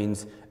also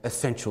means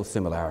essential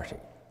similarity.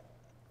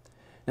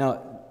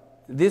 Now,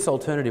 this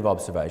alternative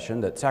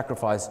observation, that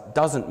sacrifice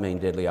doesn't mean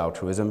deadly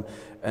altruism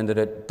and that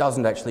it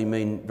doesn't actually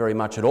mean very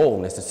much at all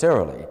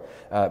necessarily,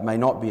 may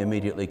not be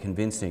immediately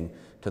convincing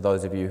to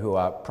those of you who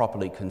are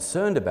properly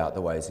concerned about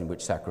the ways in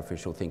which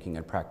sacrificial thinking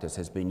and practice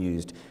has been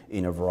used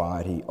in a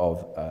variety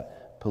of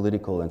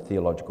political and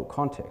theological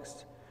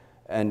contexts.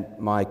 And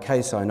my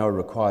case, I know,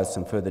 requires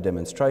some further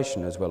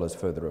demonstration as well as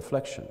further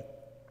reflection.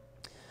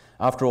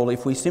 After all,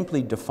 if we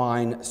simply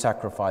define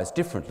sacrifice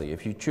differently,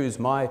 if you choose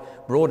my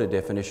broader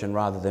definition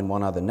rather than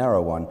one other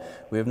narrow one,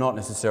 we have not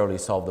necessarily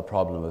solved the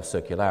problem of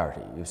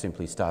circularity. You've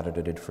simply started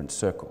at a different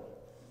circle.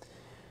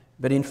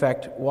 But in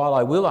fact, while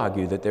I will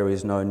argue that there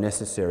is no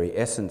necessary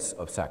essence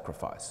of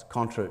sacrifice,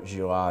 contra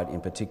Girard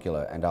in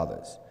particular and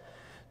others,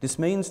 this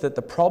means that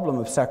the problem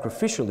of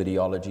sacrificial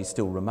ideology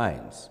still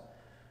remains.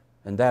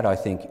 And that, I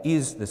think,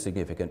 is the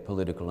significant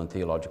political and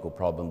theological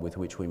problem with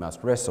which we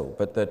must wrestle,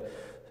 but that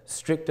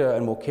stricter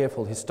and more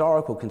careful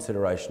historical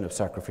consideration of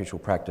sacrificial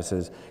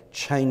practices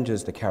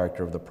changes the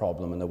character of the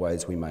problem and the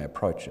ways we may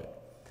approach it.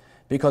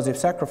 Because if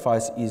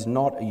sacrifice is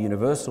not a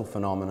universal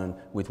phenomenon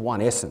with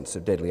one essence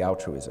of deadly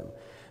altruism,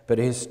 but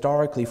a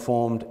historically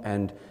formed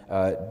and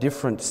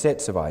different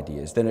sets of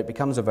ideas, then it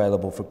becomes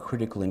available for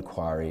critical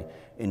inquiry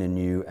in a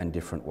new and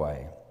different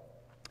way.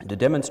 And to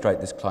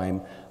demonstrate this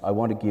claim, I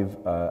want to give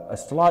a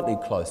slightly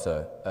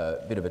closer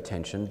bit of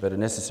attention, but a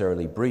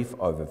necessarily brief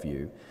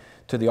overview,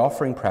 to the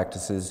offering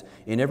practices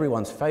in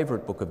everyone's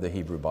favourite book of the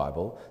Hebrew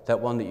Bible,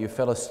 that one that you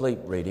fell asleep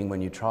reading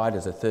when you tried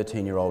as a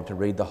 13-year-old to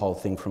read the whole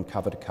thing from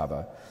cover to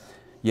cover.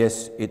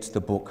 Yes, it's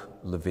the book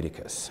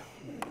Leviticus.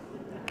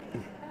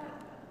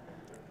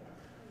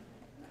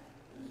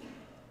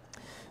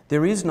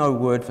 There is no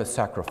word for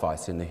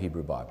sacrifice in the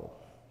Hebrew Bible.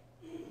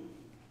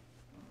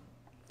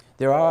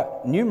 There are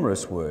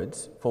numerous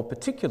words for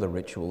particular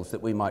rituals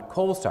that we might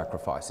call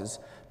sacrifices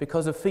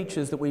because of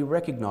features that we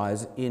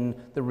recognise in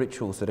the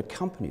rituals that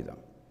accompany them.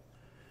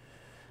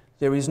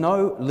 There is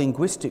no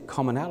linguistic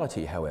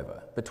commonality,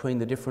 however, between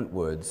the different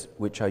words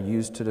which are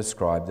used to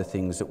describe the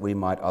things that we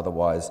might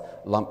otherwise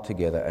lump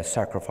together as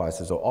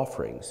sacrifices or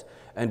offerings,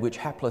 and which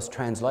hapless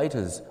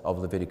translators of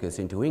Leviticus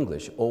into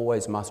English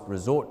always must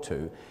resort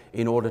to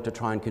in order to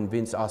try and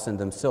convince us and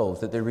themselves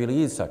that there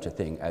really is such a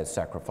thing as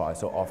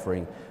sacrifice or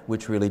offering,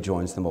 which really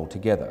joins them all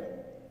together.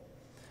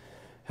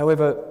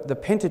 However, the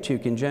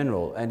Pentateuch in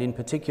general, and in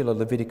particular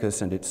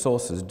Leviticus and its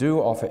sources, do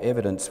offer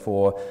evidence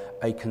for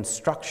a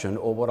construction,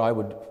 or what I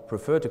would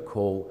prefer to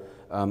call,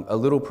 a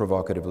little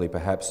provocatively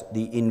perhaps,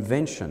 the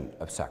invention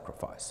of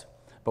sacrifice,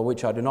 by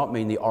which I do not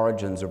mean the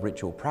origins of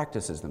ritual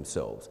practices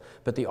themselves,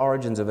 but the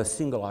origins of a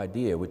single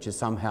idea which is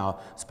somehow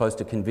supposed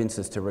to convince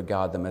us to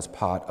regard them as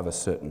part of a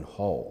certain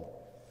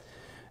whole.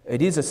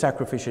 It is a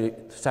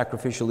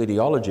sacrificial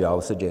ideology, I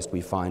will suggest,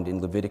 we find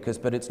in Leviticus,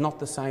 but it's not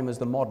the same as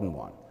the modern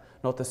one.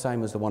 Not the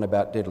same as the one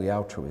about deadly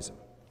altruism.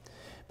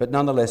 But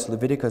nonetheless,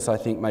 Leviticus, I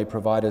think, may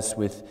provide us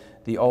with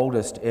the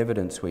oldest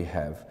evidence we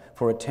have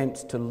for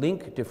attempts to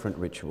link different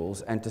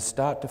rituals and to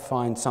start to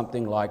find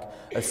something like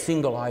a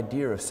single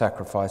idea of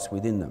sacrifice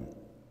within them.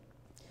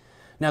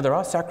 Now, there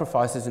are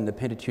sacrifices in the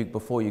Pentateuch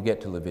before you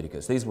get to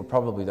Leviticus. These were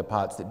probably the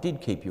parts that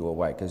did keep you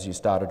awake as you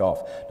started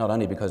off, not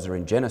only because they're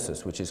in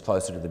Genesis, which is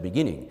closer to the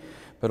beginning,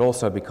 but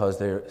also because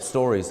their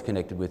stories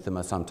connected with them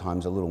are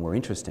sometimes a little more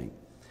interesting.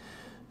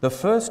 The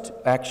first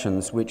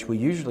actions which we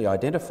usually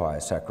identify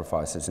as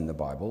sacrifices in the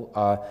Bible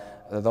are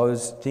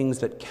those things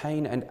that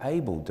Cain and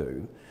Abel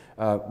do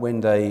when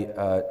they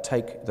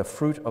take the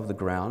fruit of the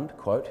ground,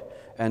 quote,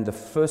 and the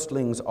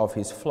firstlings of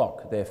his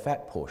flock, their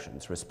fat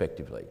portions,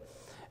 respectively,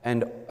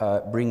 and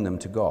bring them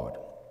to God.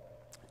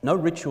 No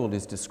ritual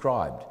is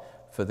described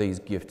for these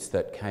gifts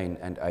that Cain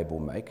and Abel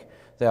make.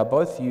 They are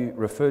both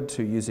referred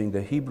to using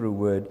the Hebrew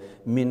word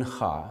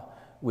mincha,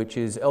 which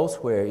is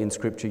elsewhere in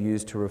Scripture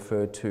used to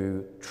refer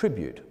to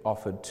tribute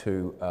offered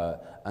to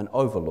an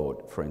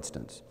overlord, for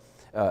instance.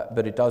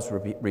 But it does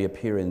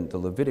reappear in the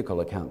Levitical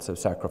accounts of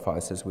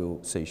sacrifice, as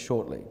we'll see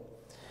shortly.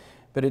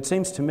 But it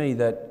seems to me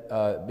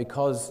that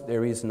because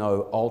there is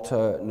no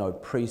altar, no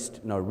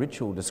priest, no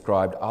ritual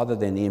described other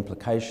than the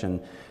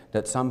implication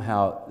that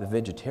somehow the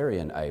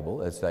vegetarian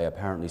Abel, as they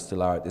apparently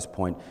still are at this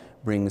point,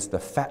 brings the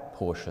fat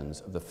portions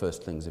of the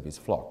firstlings of his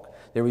flock.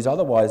 There is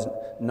otherwise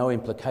no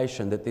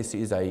implication that this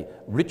is a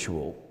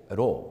ritual at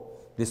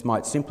all. This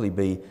might simply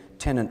be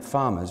tenant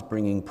farmers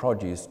bringing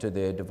produce to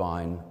their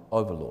divine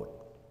overlord.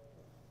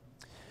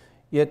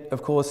 Yet,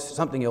 of course,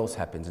 something else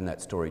happens in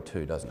that story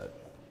too, doesn't it?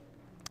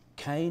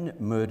 Cain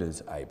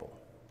murders Abel.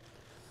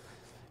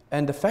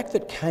 And the fact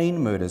that Cain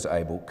murders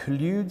Abel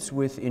colludes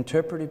with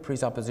interpretive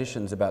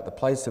presuppositions about the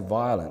place of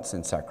violence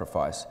in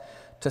sacrifice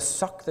to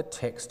suck the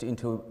text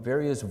into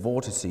various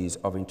vortices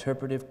of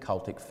interpretive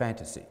cultic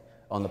fantasy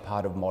on the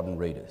part of modern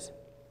readers.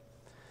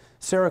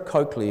 Sarah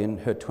Coakley, in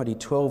her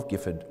 2012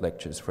 Gifford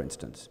Lectures, for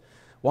instance,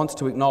 wants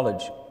to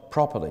acknowledge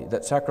properly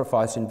that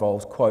sacrifice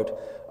involves, quote,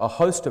 a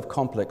host of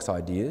complex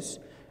ideas,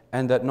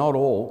 and that not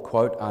all,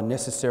 quote, are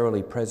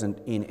necessarily present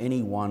in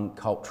any one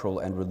cultural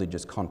and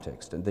religious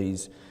context, and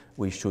these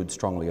we should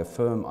strongly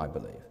affirm, I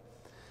believe.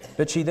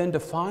 But she then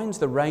defines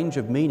the range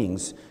of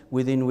meanings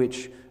within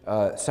which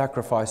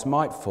sacrifice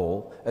might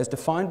fall as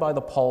defined by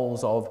the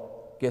poles of,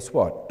 guess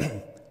what,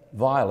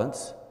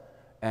 violence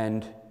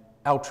and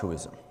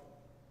altruism,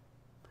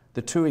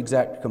 the two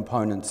exact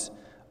components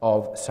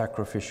of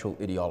sacrificial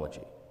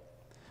ideology,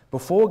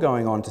 before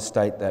going on to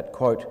state that,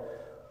 quote,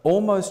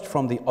 Almost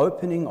from the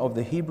opening of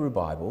the Hebrew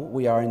Bible,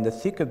 we are in the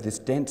thick of this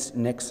dense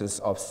nexus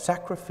of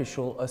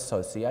sacrificial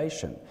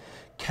association.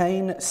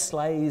 Cain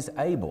slays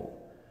Abel,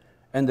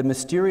 and the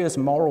mysterious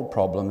moral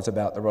problems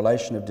about the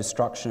relation of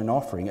destruction and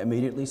offering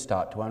immediately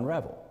start to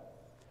unravel.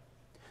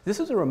 This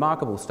is a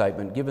remarkable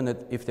statement, given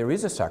that if there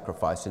is a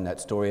sacrifice in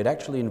that story, it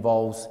actually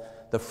involves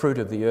the fruit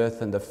of the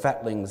earth and the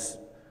fatlings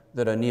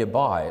that are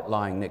nearby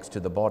lying next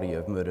to the body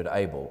of murdered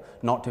Abel,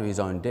 not to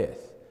his own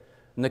death.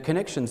 And the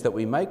connections that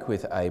we make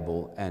with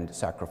Abel and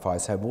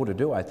sacrifice have more to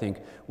do, I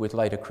think, with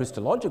later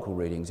Christological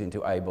readings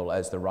into Abel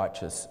as the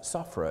righteous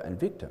sufferer and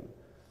victim.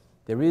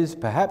 There is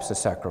perhaps a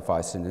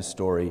sacrifice in this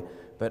story,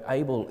 but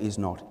Abel is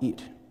not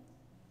it.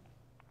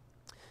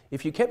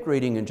 If you kept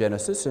reading in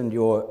Genesis and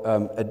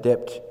your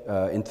adept,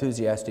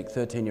 enthusiastic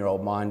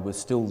 13-year-old mind was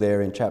still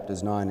there in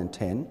chapters 9 and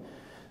 10,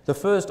 the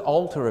first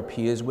altar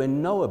appears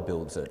when Noah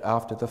builds it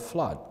after the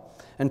flood,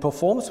 and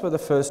performs for the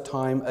first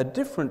time a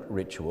different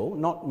ritual,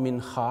 not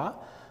mincha,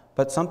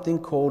 but something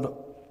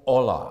called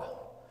olah,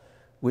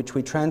 which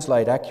we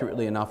translate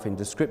accurately enough in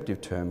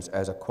descriptive terms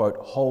as a, quote,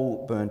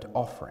 whole burnt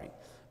offering.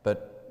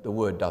 But the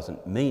word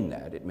doesn't mean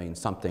that. It means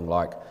something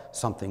like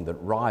something that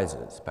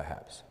rises,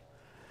 perhaps.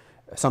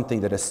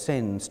 Something that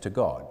ascends to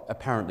God,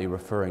 apparently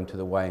referring to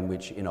the way in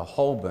which in a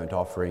whole burnt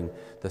offering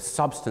the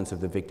substance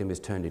of the victim is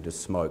turned into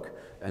smoke,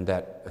 and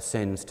that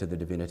ascends to the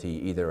divinity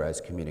either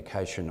as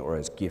communication or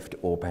as gift,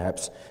 or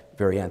perhaps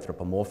very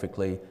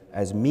anthropomorphically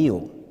as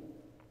meal.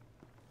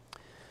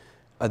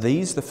 Are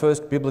these the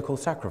first biblical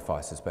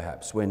sacrifices,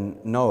 perhaps, when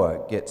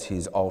Noah gets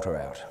his altar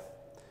out?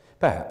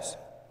 Perhaps.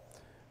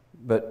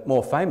 But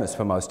more famous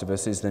for most of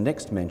us is the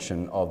next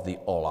mention of the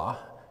olah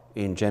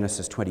in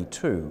Genesis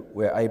 22,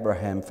 where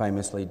Abraham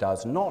famously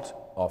does not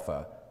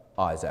offer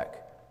Isaac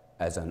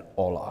as an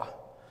olah.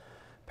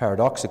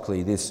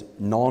 Paradoxically, this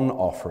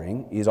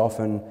non-offering is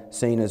often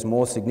seen as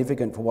more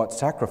significant for what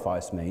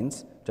sacrifice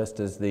means, just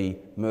as the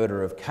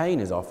murder of Cain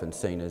is often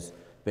seen as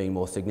being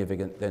more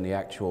significant than the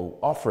actual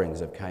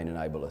offerings of Cain and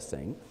Abel are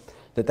seen.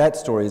 That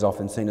story is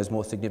often seen as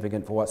more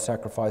significant for what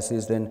sacrifice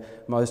is than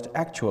most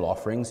actual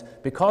offerings,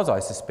 because I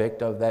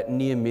suspect of that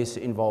near miss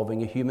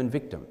involving a human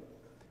victim,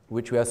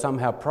 which we are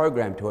somehow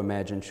programmed to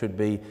imagine should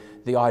be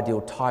the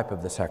ideal type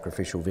of the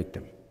sacrificial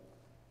victim.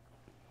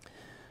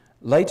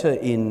 Later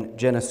in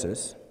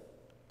Genesis,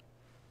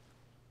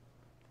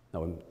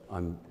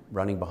 I'm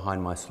running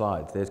behind my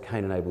slides. There's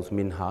Cain and Abel's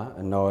mincha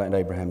and Noah and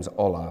Abraham's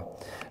olah.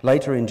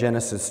 Later in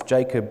Genesis,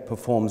 Jacob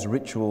performs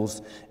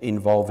rituals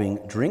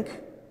involving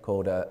drink,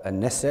 called a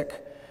nesek,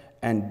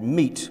 and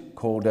meat,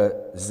 called a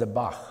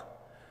zabach.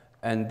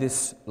 And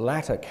this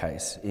latter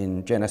case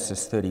in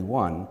Genesis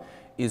 31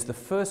 is the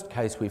first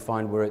case we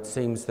find where it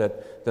seems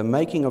that the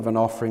making of an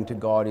offering to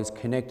God is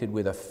connected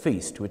with a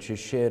feast which is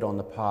shared on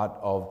the part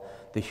of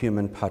the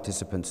human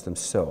participants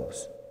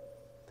themselves.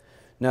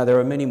 Now, there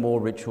are many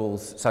more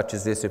rituals such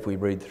as this if we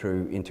read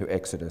through into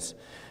Exodus.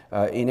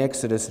 In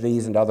Exodus,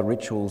 these and other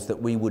rituals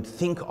that we would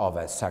think of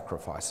as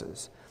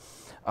sacrifices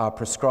are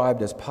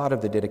prescribed as part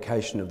of the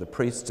dedication of the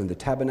priests in the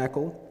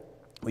tabernacle.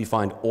 We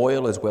find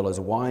oil as well as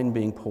wine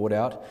being poured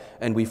out,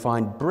 and we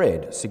find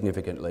bread,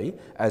 significantly,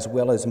 as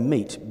well as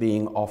meat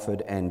being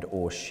offered and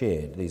or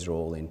shared. These are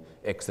all in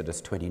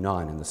Exodus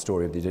 29 in the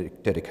story of the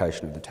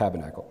dedication of the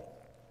tabernacle.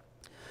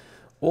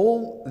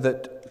 All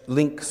that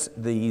links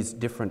these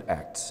different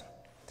acts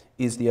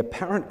is the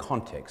apparent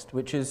context,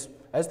 which is,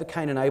 as the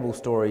Cain and Abel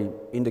story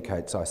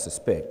indicates, I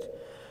suspect,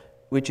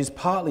 which is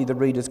partly the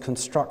reader's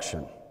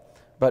construction,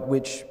 but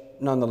which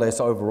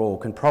nonetheless overall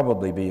can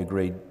probably be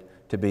agreed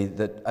to be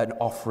that an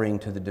offering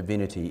to the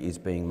divinity is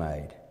being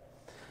made.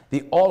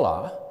 The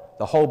olah,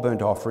 the whole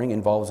burnt offering,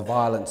 involves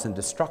violence and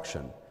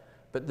destruction,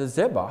 but the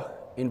zebach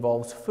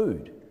involves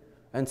food,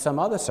 and some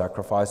other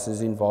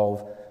sacrifices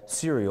involve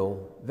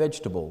cereal,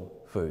 vegetable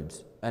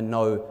foods, and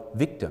no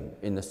victim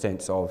in the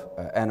sense of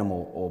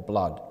animal or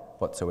blood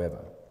whatsoever.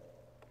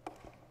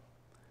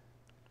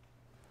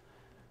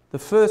 The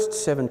first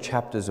 7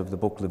 chapters of the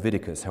book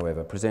Leviticus,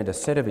 however, present a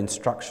set of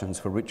instructions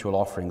for ritual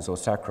offerings or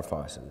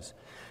sacrifices,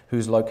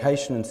 whose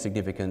location and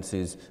significance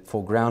is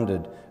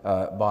foregrounded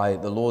by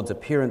the Lord's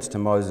appearance to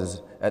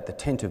Moses at the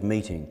tent of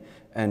meeting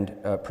and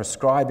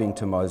prescribing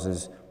to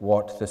Moses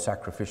what the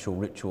sacrificial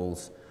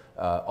rituals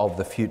of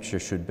the future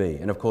should be.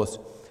 And of course,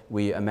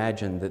 we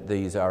imagine that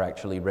these are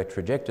actually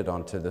retrojected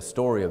onto the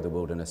story of the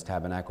wilderness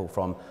tabernacle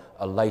from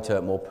a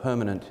later, more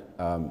permanent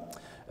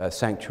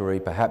sanctuary,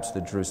 perhaps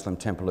the Jerusalem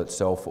temple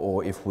itself,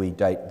 or if we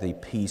date the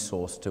P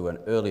source to an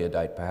earlier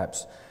date,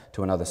 perhaps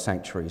to another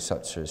sanctuary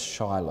such as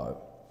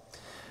Shiloh.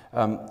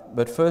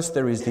 But first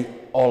there is the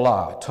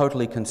olah,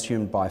 totally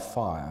consumed by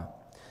fire.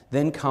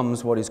 Then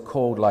comes what is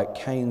called, like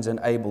Cain's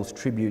and Abel's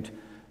tribute,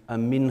 a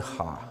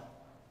mincha.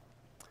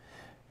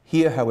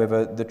 Here,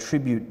 however, the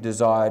tribute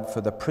desired for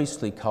the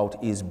priestly cult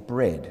is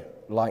bread,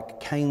 like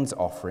Cain's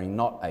offering,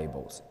 not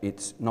Abel's.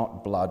 It's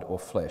not blood or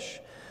flesh.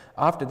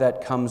 After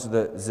that comes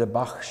the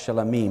zebach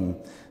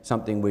shalamim,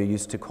 something we're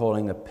used to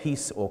calling a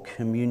peace or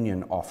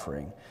communion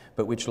offering,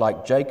 but which,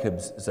 like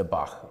Jacob's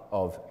zebach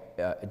of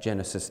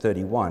Genesis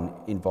 31,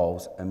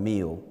 involves a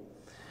meal.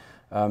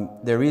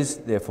 There is,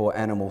 therefore,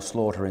 animal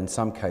slaughter in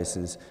some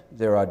cases.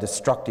 There are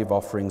destructive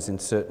offerings in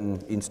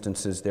certain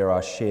instances. There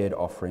are shared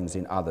offerings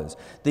in others.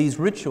 These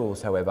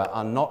rituals, however,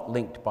 are not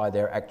linked by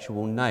their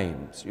actual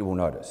names, you will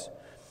notice.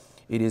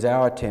 It is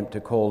our attempt to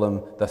call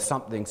them the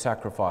something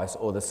sacrifice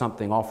or the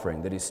something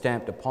offering that is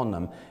stamped upon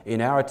them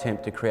in our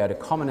attempt to create a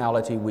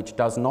commonality which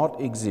does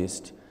not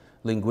exist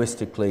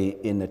linguistically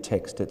in the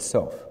text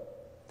itself.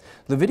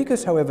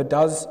 Leviticus, however,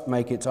 does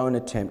make its own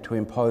attempt to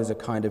impose a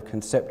kind of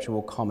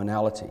conceptual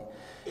commonality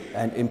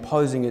and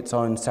imposing its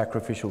own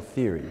sacrificial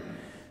theory.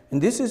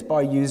 And this is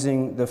by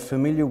using the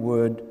familiar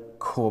word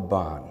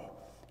korban.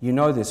 You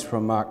know this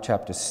from Mark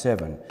chapter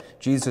 7.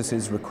 Jesus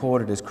is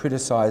recorded as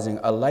criticising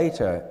a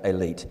later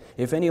elite.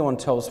 If anyone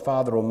tells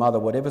father or mother,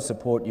 whatever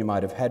support you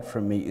might have had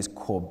from me is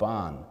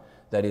korban,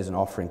 that is an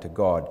offering to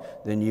God,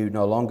 then you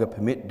no longer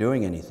permit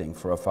doing anything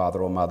for a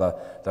father or mother,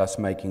 thus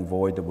making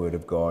void the word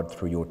of God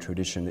through your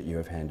tradition that you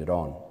have handed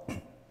on.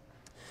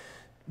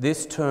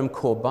 This term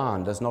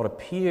korban does not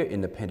appear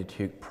in the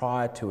Pentateuch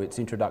prior to its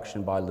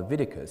introduction by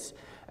Leviticus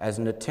as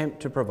an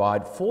attempt to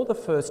provide for the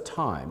first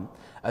time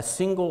a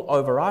single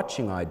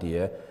overarching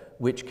idea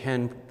which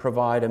can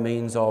provide a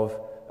means of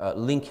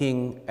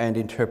linking and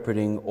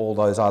interpreting all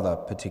those other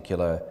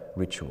particular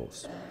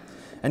rituals.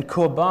 And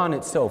korban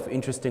itself,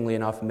 interestingly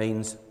enough,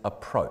 means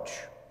approach.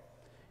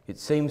 It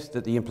seems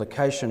that the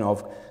implication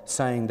of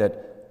saying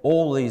that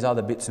all these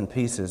other bits and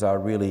pieces are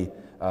really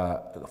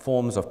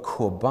forms of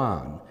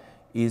korban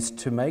is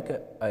to make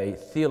a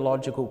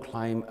theological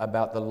claim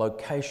about the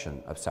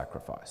location of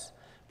sacrifice,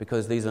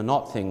 because these are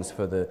not things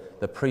for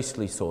the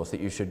priestly source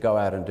that you should go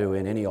out and do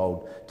in any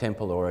old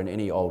temple or in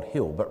any old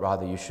hill, but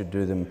rather you should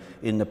do them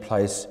in the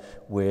place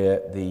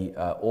where the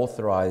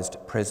authorized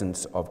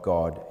presence of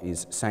God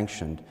is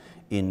sanctioned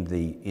in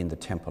the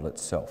temple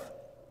itself.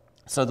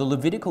 So the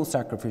Levitical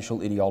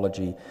sacrificial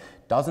ideology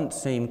doesn't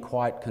seem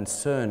quite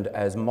concerned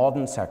as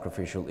modern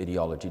sacrificial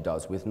ideology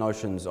does with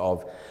notions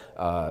of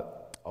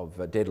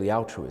deadly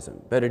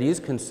altruism, but it is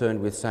concerned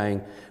with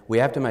saying we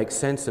have to make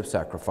sense of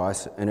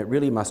sacrifice, and it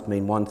really must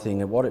mean one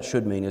thing, and what it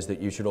should mean is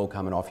that you should all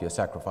come and offer your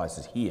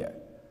sacrifices here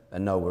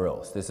and nowhere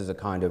else. This is a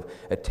kind of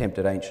attempt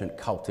at ancient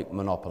cultic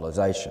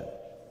monopolization.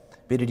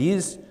 But it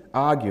is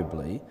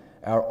arguably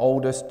our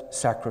oldest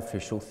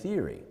sacrificial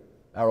theory,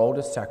 our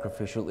oldest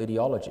sacrificial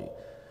ideology.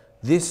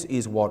 This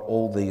is what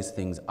all these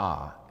things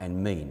are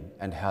and mean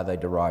and how they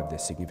derive their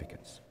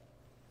significance.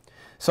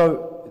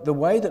 So the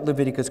way that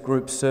Leviticus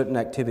groups certain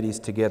activities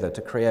together to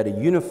create a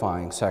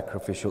unifying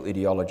sacrificial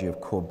ideology of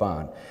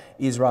korban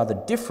is rather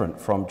different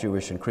from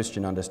Jewish and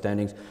Christian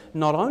understandings,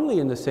 not only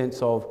in the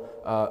sense of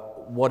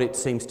what it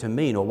seems to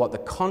mean or what the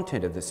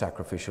content of the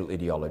sacrificial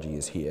ideology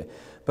is here,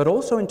 but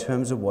also in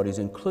terms of what is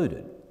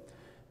included.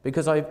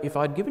 Because if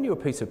I'd given you a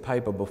piece of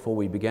paper before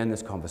we began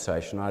this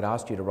conversation, I'd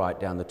asked you to write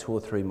down the 2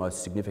 or 3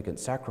 most significant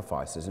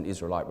sacrifices in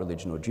Israelite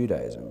religion or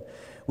Judaism,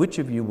 which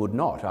of you would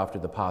not, after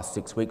the past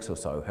 6 weeks or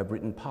so, have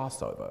written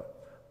Passover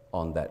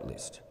on that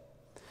list?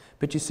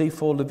 But you see,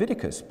 for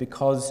Leviticus,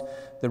 because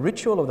the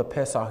ritual of the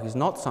Pesach is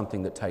not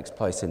something that takes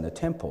place in the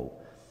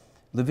temple,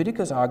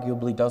 Leviticus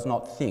arguably does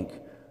not think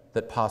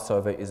that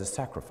Passover is a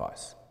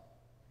sacrifice.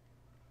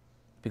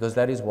 Because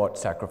that is what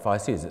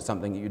sacrifice is. It's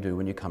something that you do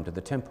when you come to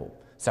the temple.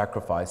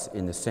 Sacrifice,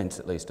 in the sense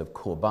at least of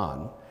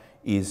korban,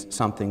 is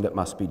something that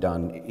must be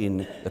done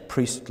in the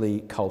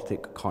priestly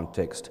cultic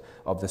context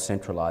of the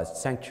centralised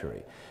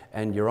sanctuary.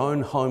 And your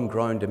own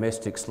homegrown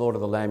domestic slaughter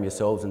the lamb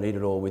yourselves and eat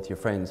it all with your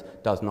friends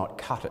does not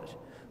cut it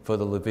for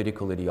the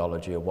Levitical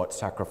ideology of what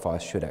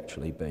sacrifice should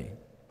actually be.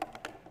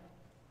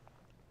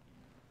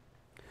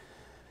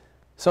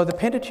 So the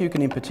Pentateuch,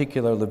 and in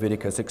particular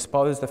Leviticus,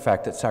 expose the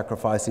fact that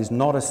sacrifice is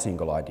not a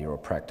single idea or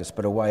practice,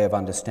 but a way of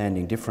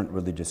understanding different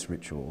religious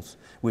rituals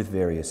with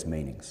various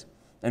meanings.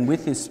 And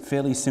with this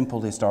fairly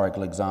simple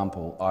historical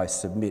example, I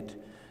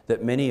submit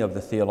that many of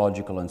the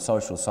theological and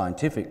social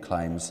scientific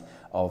claims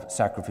of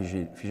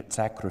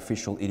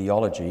sacrificial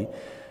ideology,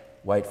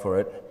 wait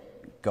for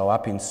it, go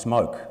up in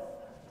smoke.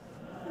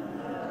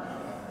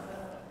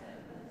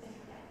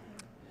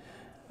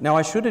 Now,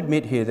 I should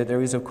admit here that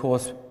there is, of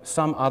course,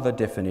 some other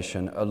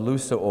definition, a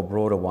looser or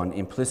broader one,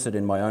 implicit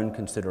in my own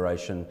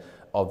consideration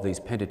of these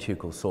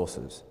Pentateuchal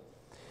sources.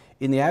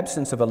 In the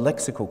absence of a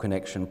lexical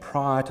connection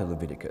prior to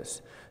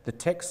Leviticus, the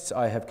texts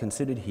I have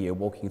considered here,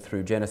 walking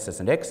through Genesis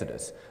and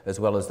Exodus, as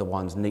well as the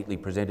ones neatly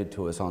presented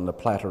to us on the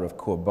platter of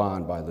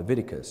Korban by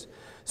Leviticus,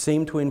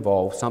 seem to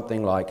involve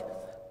something like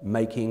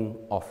making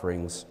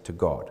offerings to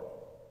God.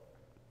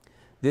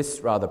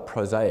 This rather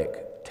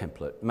prosaic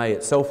template may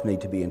itself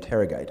need to be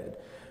interrogated,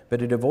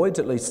 but it avoids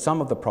at least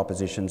some of the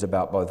propositions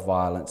about both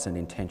violence and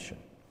intention.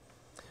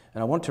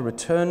 And I want to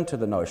return to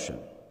the notion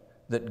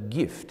that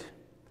gift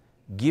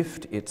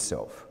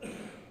itself,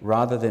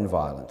 rather than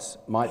violence,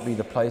 might be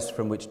the place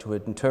from which to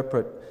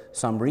interpret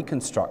some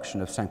reconstruction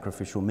of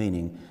sacrificial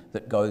meaning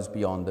that goes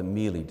beyond the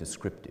merely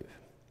descriptive.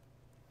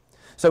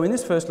 So in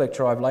this first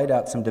lecture, I've laid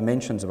out some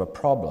dimensions of a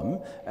problem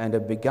and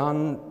have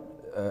begun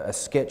a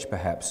sketch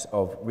perhaps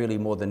of really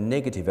more the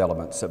negative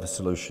elements of a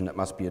solution that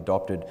must be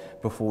adopted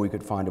before we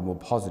could find a more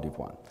positive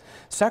one.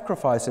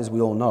 Sacrifice, as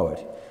we all know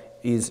it,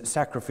 is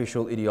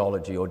sacrificial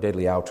ideology or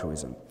deadly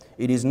altruism.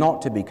 It is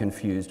not to be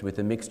confused with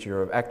a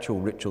mixture of actual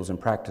rituals and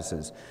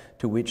practices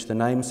to which the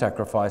name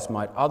sacrifice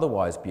might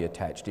otherwise be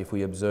attached if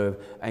we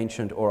observe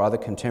ancient or other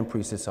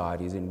contemporary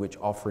societies in which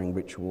offering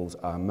rituals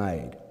are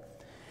made.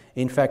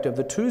 In fact, of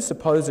the two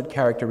supposed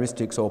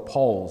characteristics or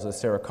poles, as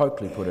Sarah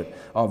Coakley put it,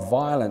 of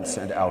violence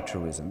and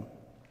altruism,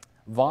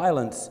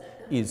 violence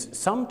is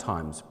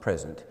sometimes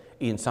present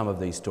in some of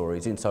these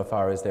stories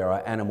insofar as there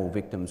are animal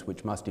victims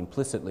which must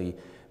implicitly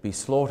be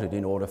slaughtered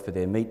in order for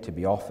their meat to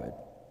be offered.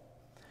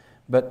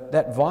 But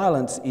that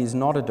violence is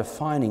not a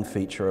defining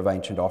feature of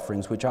ancient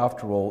offerings, which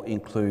after all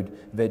include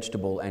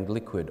vegetable and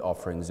liquid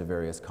offerings of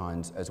various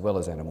kinds as well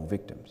as animal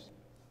victims.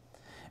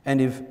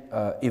 And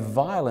if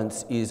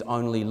violence is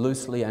only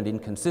loosely and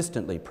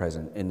inconsistently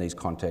present in these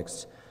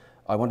contexts,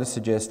 I want to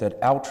suggest that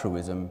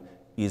altruism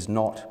is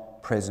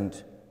not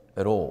present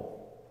at all.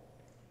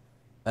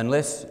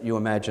 Unless you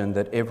imagine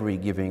that every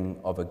giving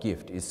of a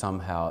gift is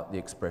somehow the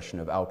expression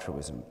of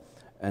altruism.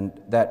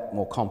 And that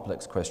more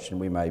complex question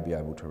we may be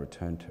able to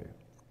return to.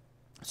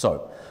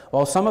 So,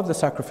 while some of the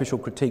sacrificial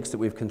critiques that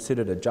we've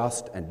considered are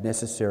just and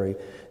necessary,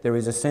 there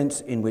is a sense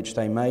in which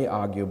they may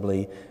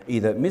arguably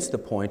either miss the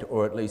point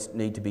or at least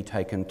need to be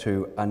taken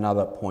to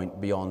another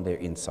point beyond their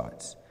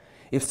insights.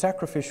 If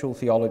sacrificial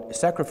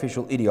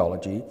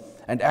ideology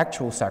and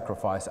actual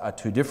sacrifice are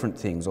two different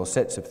things or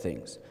sets of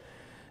things,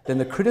 then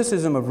the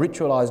criticism of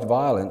ritualized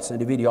violence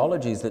and of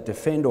ideologies that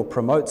defend or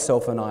promote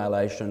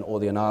self-annihilation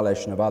or the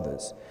annihilation of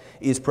others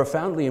is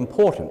profoundly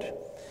important,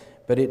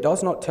 but it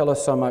does not tell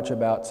us so much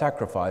about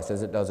sacrifice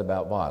as it does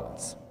about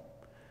violence.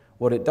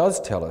 What it does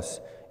tell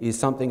us is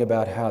something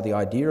about how the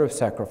idea of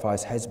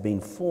sacrifice has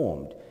been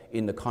formed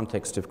in the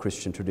context of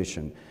Christian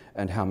tradition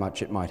and how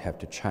much it might have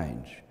to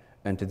change.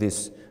 And to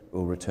this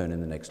we'll return in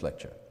the next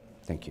lecture.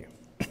 Thank you.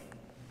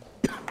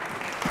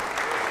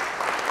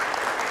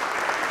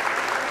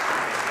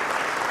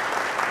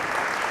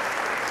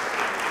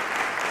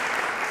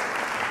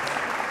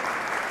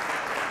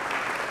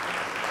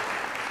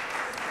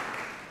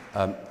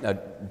 Now,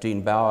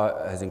 Dean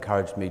Bauer has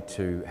encouraged me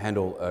to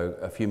handle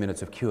a few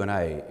minutes of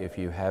Q&A if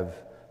you have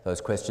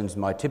those questions.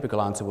 My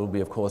typical answer will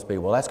be, of course,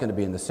 well, that's going to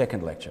be in the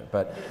second lecture.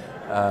 But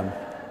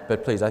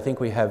please, I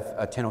think we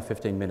have 10 or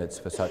 15 minutes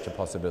for such a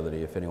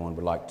possibility if anyone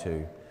would like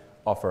to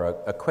offer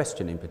a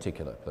question in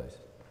particular, please.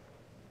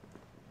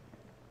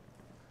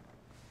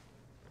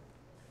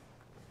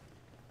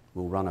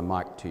 We'll run a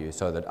mic to you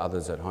so that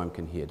others at home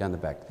can hear. Down the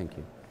back, thank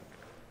you.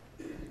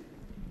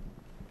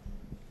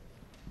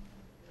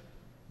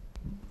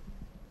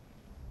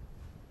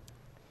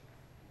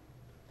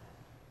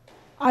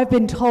 I've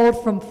been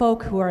told from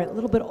folk who are a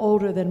little bit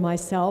older than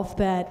myself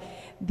that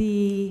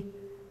the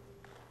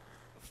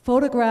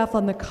photograph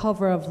on the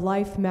cover of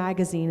Life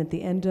magazine at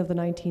the end of the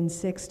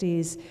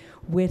 1960s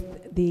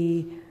with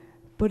the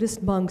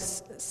Buddhist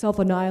monks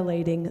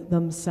self-annihilating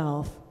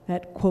themselves,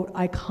 that, quote,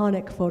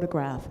 iconic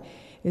photograph,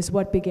 is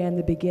what began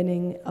the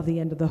beginning of the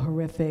end of the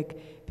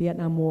horrific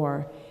Vietnam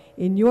War.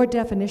 In your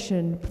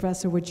definition,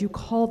 Professor, would you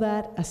call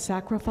that a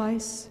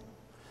sacrifice?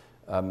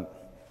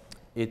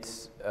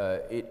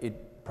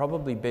 It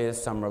probably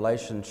bears some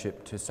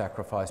relationship to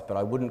sacrifice, but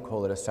I wouldn't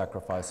call it a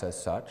sacrifice as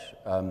such.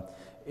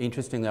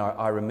 Interestingly,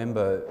 I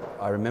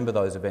remember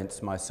those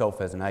events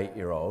myself as an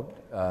 8-year-old.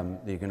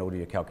 You can all do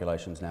your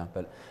calculations now,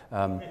 but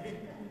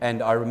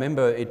and I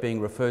remember it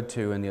being referred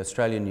to in the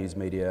Australian news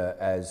media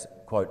as,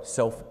 quote,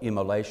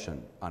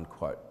 self-immolation,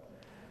 unquote.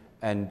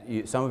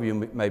 And some of you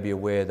may be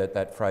aware that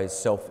that phrase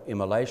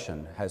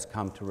self-immolation has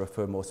come to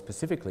refer more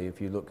specifically,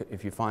 if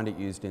you find it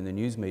used in the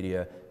news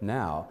media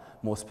now,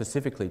 more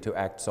specifically to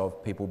acts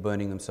of people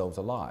burning themselves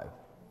alive.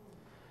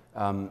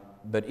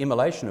 But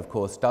immolation, of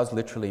course, does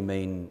literally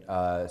mean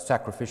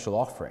sacrificial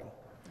offering.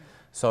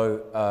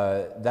 So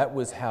that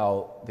was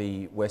how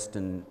the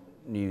Western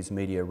news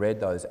media read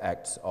those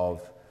acts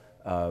of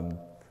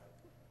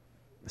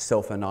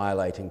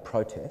self-annihilating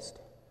protest.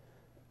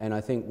 And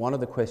I think one of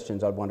the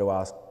questions I'd want to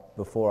ask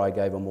before I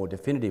gave a more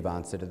definitive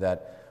answer to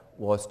that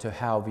was to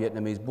how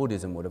Vietnamese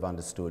Buddhism would have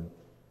understood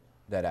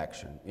that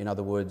action. In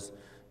other words,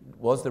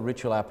 was the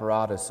ritual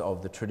apparatus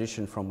of the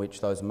tradition from which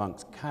those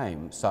monks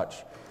came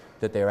such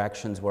that their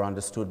actions were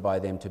understood by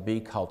them to be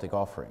cultic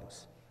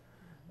offerings?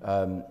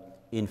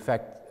 In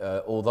fact,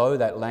 although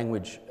that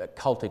language,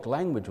 cultic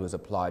language, was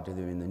applied to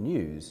them in the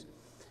news,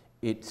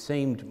 it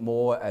seemed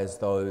more as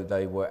though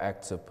they were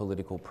acts of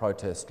political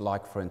protest,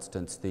 like, for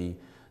instance, the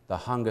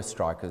hunger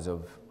strikers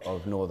of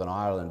Northern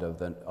Ireland of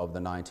the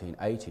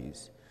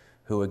 1980s,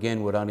 who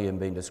again would only have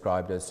been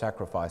described as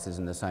sacrifices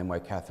in the same way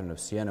Catherine of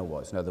Siena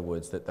was. In other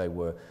words, that they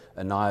were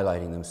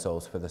annihilating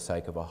themselves for the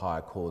sake of a higher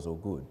cause or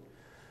good.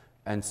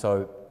 And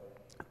so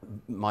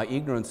my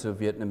ignorance of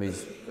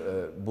Vietnamese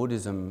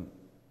Buddhism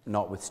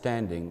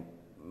notwithstanding,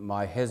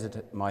 my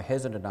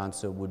hesitant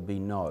answer would be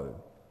no,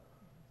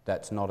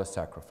 that's not a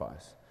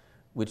sacrifice,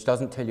 which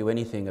doesn't tell you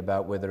anything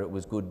about whether it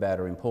was good, bad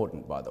or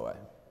important, by the way.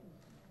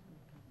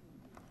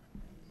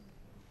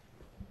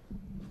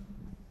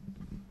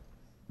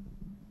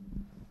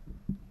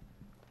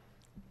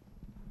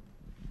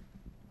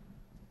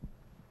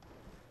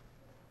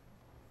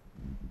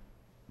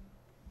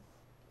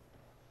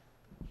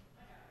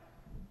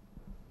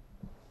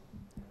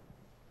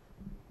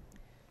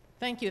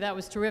 Thank you, that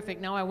was terrific.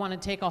 Now I want to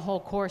take a whole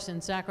course in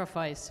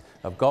sacrifice.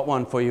 I've got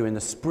one for you in the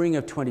spring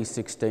of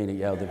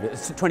 2016 at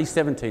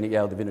 2017 at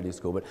Yale Divinity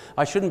School, but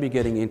I shouldn't be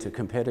getting into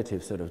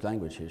competitive sort of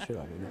language here, should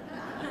I?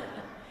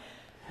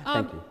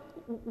 Thank you.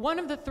 One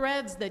of the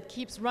threads that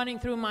keeps running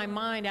through my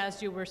mind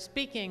as you were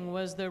speaking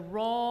was the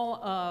role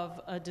of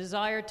a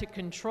desire to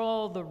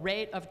control the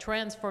rate of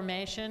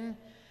transformation.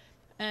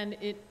 And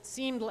it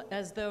seemed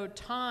as though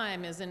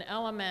time is an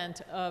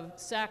element of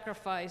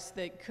sacrifice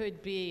that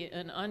could be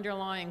an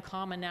underlying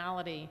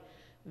commonality,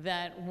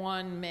 that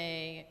one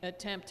may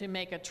attempt to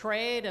make a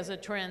trade as a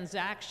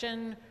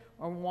transaction,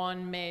 or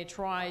one may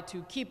try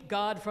to keep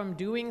God from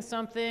doing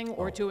something,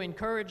 or to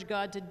encourage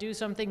God to do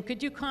something.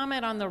 Could you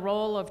comment on the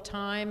role of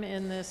time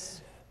in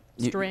this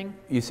string?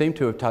 You seem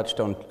to have touched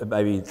on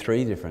maybe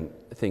 3 different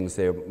things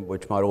there,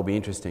 which might all be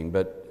interesting,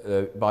 but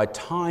by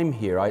time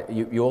here,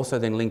 you also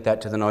then link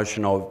that to the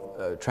notion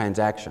of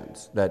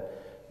transactions,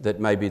 that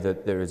maybe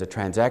that there is a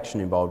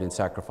transaction involved in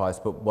sacrifice,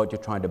 but what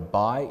you're trying to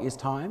buy is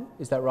time.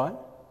 Is that right?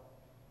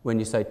 When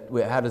you say,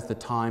 how does the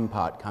time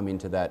part come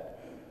into that?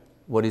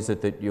 What is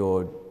it that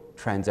you're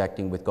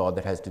transacting with God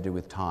that has to do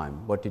with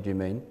time? What did you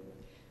mean?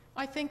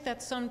 I think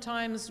that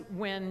sometimes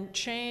when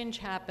change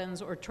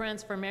happens or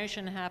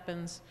transformation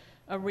happens,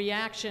 a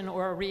reaction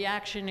or a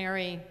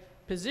reactionary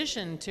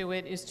position to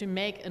it is to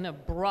make an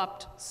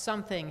abrupt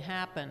something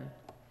happen.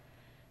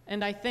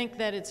 And I think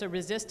that it's a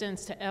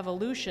resistance to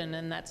evolution,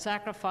 and that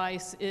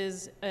sacrifice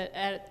is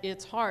at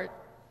its heart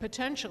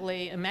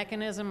potentially a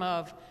mechanism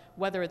of,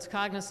 whether it's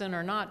cognizant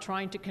or not,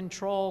 trying to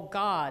control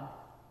God.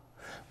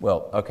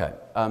 Well, okay.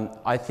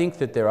 I think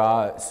that there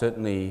are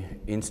certainly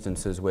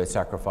instances where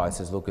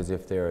sacrifices look as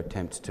if they're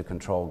attempts to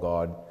control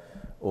God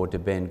or to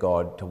bend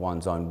God to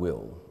one's own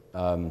will.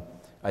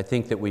 I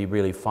think that we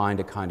really find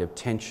a kind of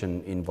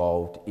tension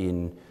involved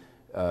in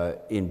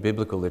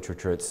biblical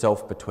literature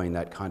itself between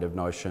that kind of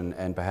notion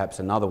and perhaps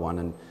another one,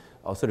 and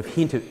I'll sort of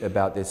hint at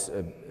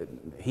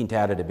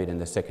it a bit in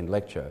the second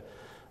lecture.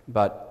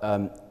 But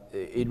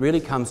it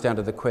really comes down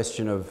to the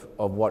question of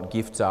what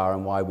gifts are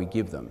and why we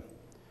give them.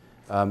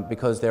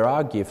 Because there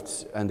are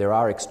gifts and there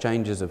are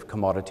exchanges of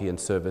commodity and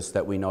service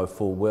that we know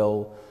full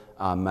well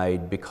are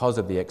made because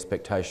of the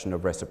expectation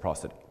of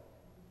reciprocity,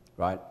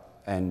 right?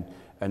 And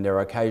there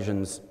are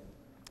occasions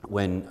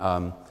when,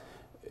 I'll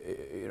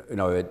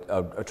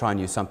try and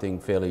use something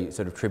fairly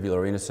sort of trivial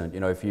or innocent.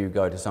 If you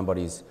go to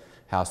somebody's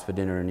house for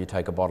dinner and you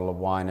take a bottle of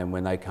wine, and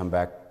when they come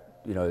back,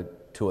 2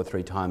 or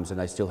 3 times and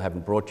they still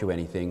haven't brought you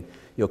anything,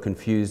 you're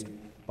confused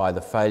by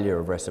the failure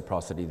of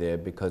reciprocity there,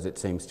 because it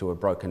seems to have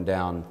broken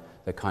down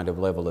the kind of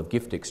level of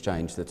gift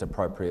exchange that's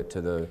appropriate to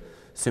the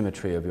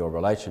symmetry of your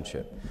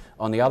relationship.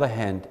 On the other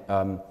hand,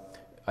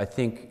 I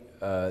think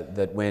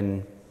that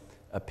when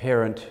a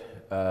parent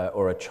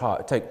or a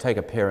child, take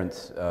a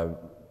parent's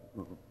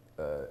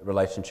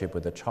relationship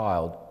with a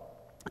child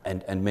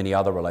and many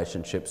other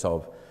relationships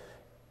of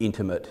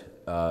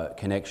intimate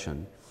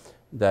connection,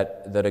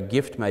 that a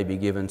gift may be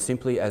given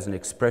simply as an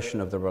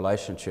expression of the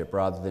relationship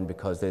rather than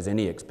because there's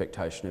any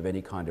expectation of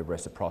any kind of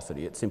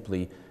reciprocity. It's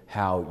simply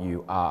how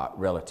you are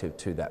relative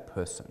to that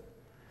person.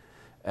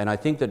 And I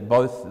think that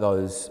both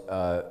those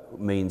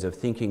means of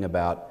thinking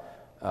about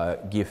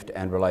gift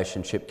and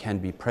relationship can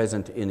be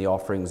present in the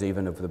offerings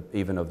even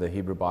of the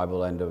Hebrew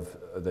Bible and of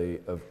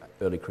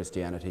early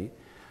Christianity.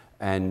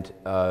 And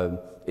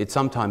it's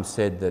sometimes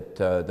said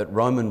that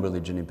Roman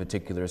religion in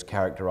particular is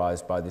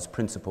characterized by this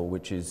principle,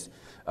 which is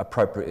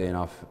appropriately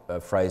enough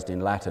phrased in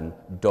Latin,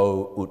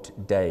 do ut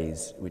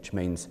des, which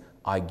means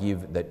I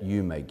give that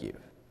you may give.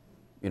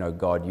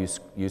 God,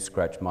 you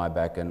scratch my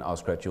back and I'll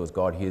scratch yours.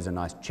 God, here's a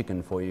nice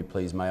chicken for you,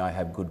 please may I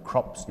have good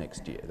crops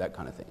next year, that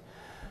kind of thing.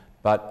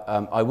 But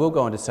I will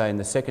go on to say in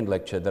the second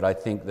lecture that I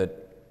think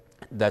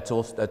that's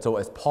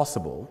always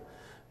possible,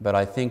 but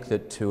I think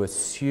that to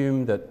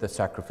assume that the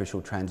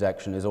sacrificial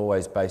transaction is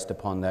always based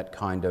upon that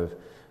kind of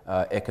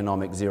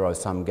economic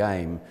zero-sum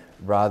game,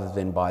 rather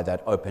than by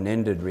that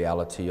open-ended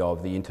reality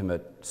of the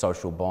intimate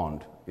social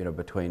bond,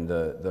 between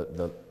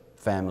the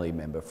family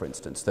member, for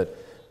instance,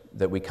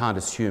 that we can't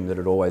assume that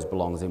it always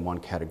belongs in one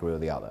category or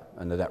the other,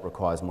 and that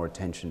requires more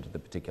attention to the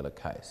particular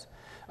case.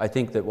 I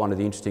think that one of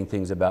the interesting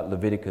things about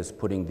Leviticus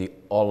putting the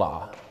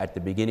olah at the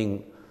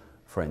beginning,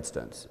 for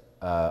instance,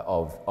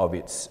 of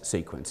its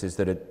sequence is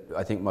that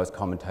I think most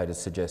commentators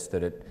suggest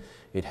that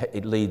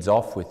it leads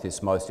off with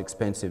this most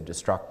expensive,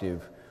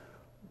 destructive,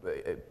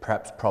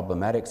 perhaps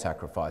problematic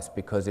sacrifice,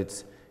 because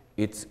it's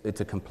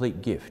a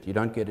complete gift. You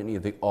don't get any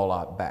of the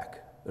olah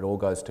back. It all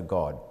goes to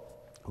God.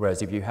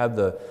 Whereas if you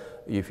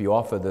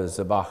offer the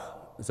zabach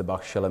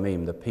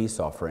shalamim, the peace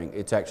offering,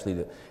 it's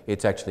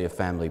actually a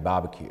family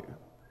barbecue.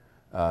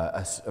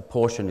 A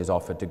portion is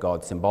offered to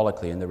God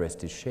symbolically, and the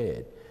rest is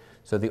shared.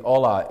 So the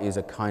olah is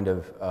a kind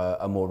of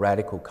a more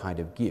radical kind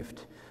of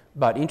gift.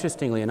 But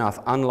interestingly enough,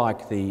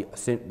 unlike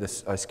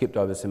I skipped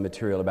over some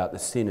material about the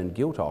sin and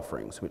guilt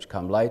offerings, which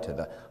come later,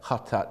 the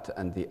chatat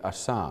and the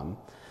asam,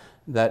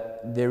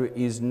 that there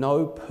is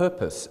no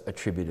purpose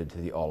attributed to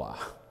the olah.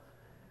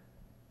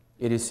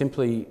 It is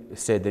simply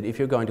said that if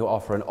you're going to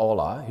offer an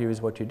ola, here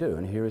is what you do,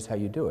 and here is how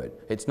you do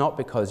it. It's not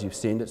because you've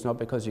sinned, it's not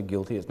because you're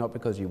guilty, it's not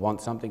because you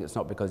want something, it's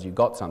not because you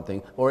got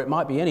something, or it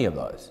might be any of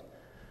those.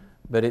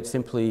 But it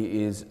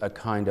simply is a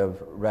kind of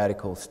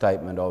radical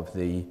statement of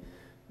the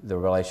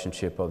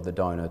relationship of the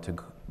donor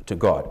to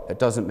God. It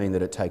doesn't mean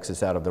that it takes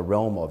us out of the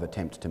realm of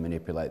attempts to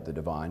manipulate the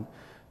divine,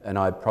 and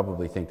I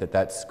probably think that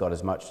that's got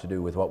as much to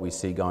do with what we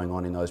see going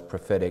on in those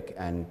prophetic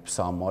and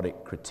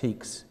psalmodic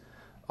critiques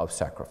of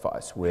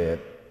sacrifice, where,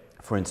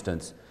 for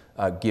instance,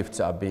 gifts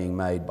are being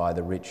made by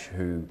the rich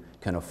who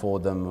can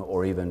afford them,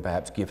 or even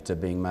perhaps gifts are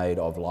being made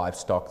of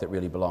livestock that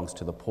really belongs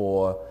to the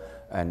poor,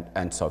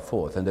 and so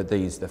forth. And that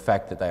the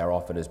fact that they are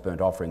offered as burnt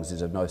offerings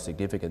is of no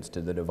significance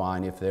to the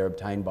divine if they're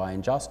obtained by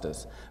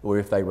injustice, or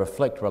if they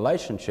reflect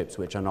relationships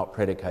which are not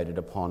predicated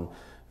upon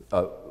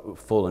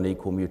full and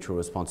equal mutual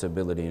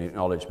responsibility and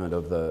acknowledgement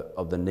of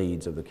the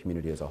needs of the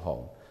community as a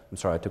whole. I'm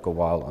sorry I took a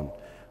while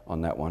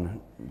on that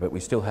one, but we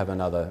still have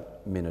another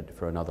minute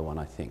for another one,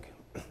 I think.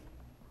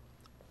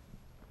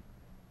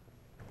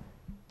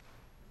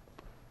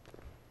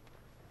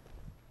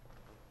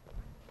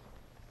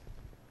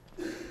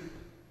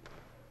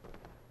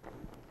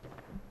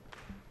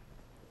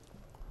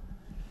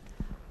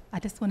 I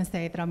just want to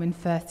say that I'm in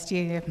first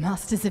year of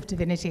Masters of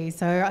Divinity,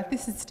 so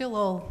this is still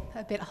all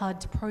a bit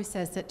hard to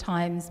process at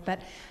times, but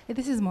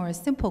this is more a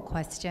simple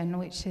question,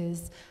 which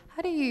is,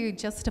 how do you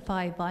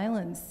justify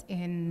violence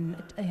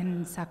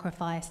in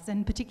sacrifice,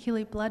 and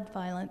particularly blood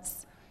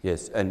violence?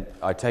 Yes, and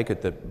I take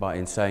it that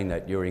in saying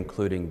that you're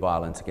including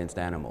violence against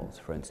animals,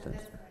 for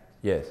instance.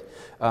 Yes.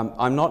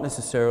 I'm not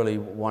necessarily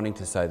wanting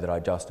to say that I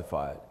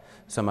justify it,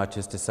 so much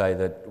as to say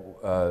that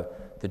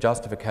the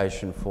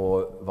justification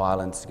for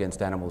violence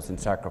against animals in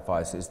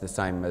sacrifice is the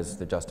same as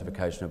the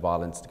justification of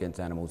violence against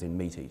animals in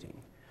meat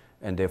eating.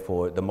 And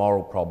therefore, the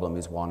moral problem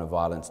is one of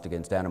violence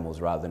against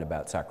animals rather than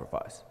about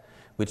sacrifice,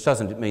 which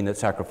doesn't mean that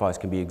sacrifice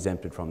can be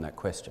exempted from that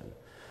question.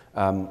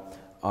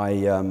 I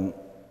am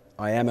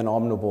an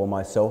omnivore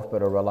myself,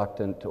 but a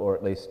reluctant, or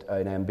at least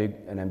an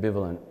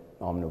ambivalent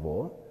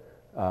omnivore.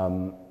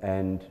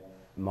 And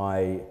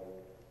my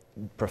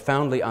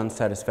profoundly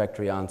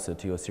unsatisfactory answer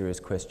to your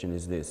serious question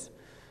is this: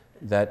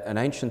 that an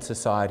ancient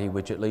society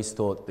which at least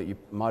thought that you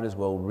might as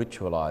well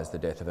ritualise the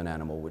death of an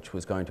animal, which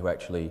was going to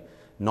actually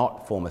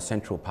not form a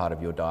central part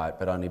of your diet,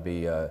 but only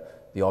be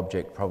the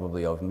object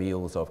probably of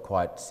meals of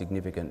quite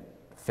significant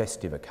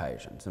festive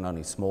occasions, and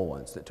only small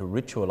ones, that to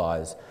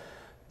ritualise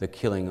the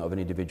killing of an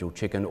individual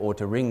chicken, or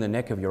to wring the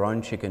neck of your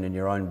own chicken in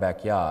your own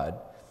backyard,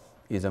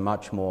 is a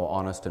much more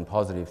honest and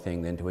positive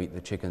thing than to eat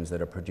the chickens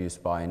that are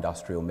produced by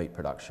industrial meat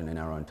production in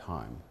our own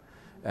time.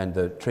 And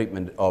the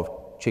treatment of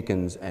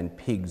chickens and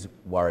pigs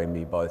worry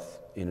me both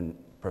in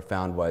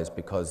profound ways,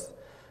 because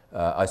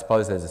I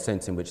suppose there's a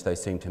sense in which they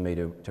seem to me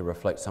to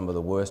reflect some of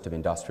the worst of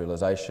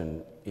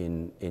industrialisation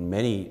in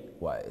many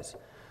ways,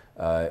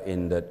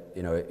 in that,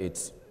 you know,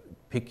 it's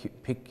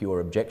pick your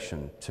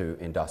objection to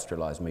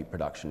industrialised meat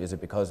production. Is it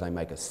because they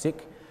make us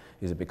sick?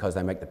 Is it because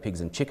they make the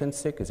pigs and chickens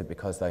sick? Is it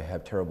because they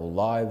have terrible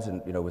lives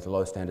and, you know, with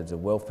low standards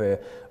of welfare?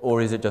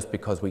 Or is it just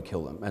because we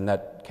kill them? And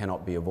that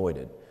cannot be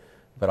avoided.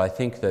 But I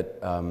think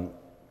that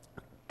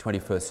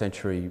 21st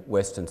century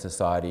Western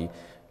society,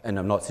 and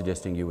I'm not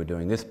suggesting you were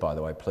doing this, by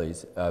the way,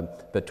 please,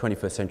 but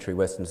 21st century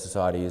Western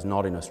society is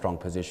not in a strong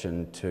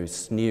position to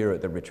sneer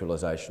at the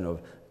ritualisation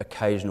of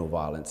occasional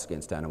violence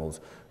against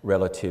animals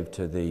relative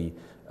to the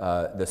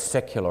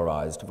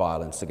secularised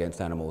violence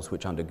against animals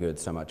which undergirds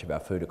so much of our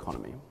food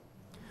economy.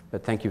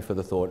 But thank you for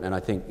the thought, and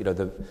I think, you know,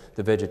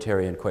 the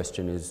vegetarian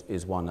question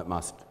is one that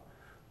must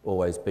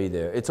always be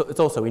there. It's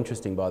also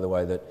interesting, by the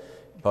way, that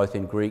both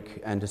in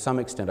Greek and to some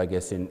extent, I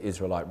guess, in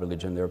Israelite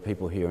religion, there are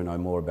people here who know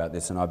more about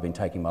this, and I've been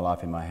taking my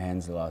life in my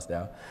hands the last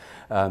hour.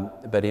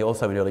 But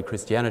also in early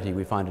Christianity,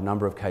 we find a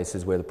number of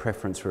cases where the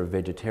preference for a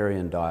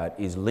vegetarian diet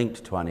is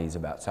linked to unease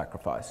about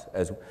sacrifice,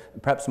 as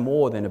perhaps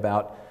more than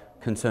about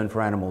concern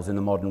for animals in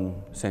the modern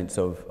sense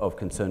of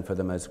concern for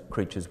them as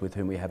creatures with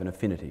whom we have an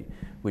affinity,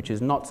 which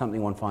is not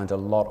something one finds a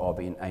lot of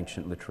in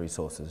ancient literary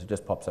sources. It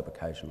just pops up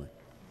occasionally.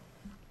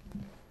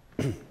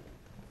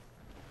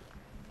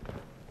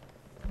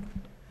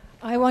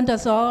 I want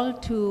us all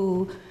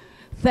to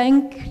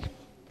thank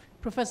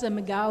Professor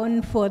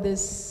McGowan for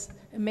this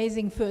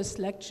amazing first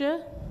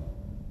lecture.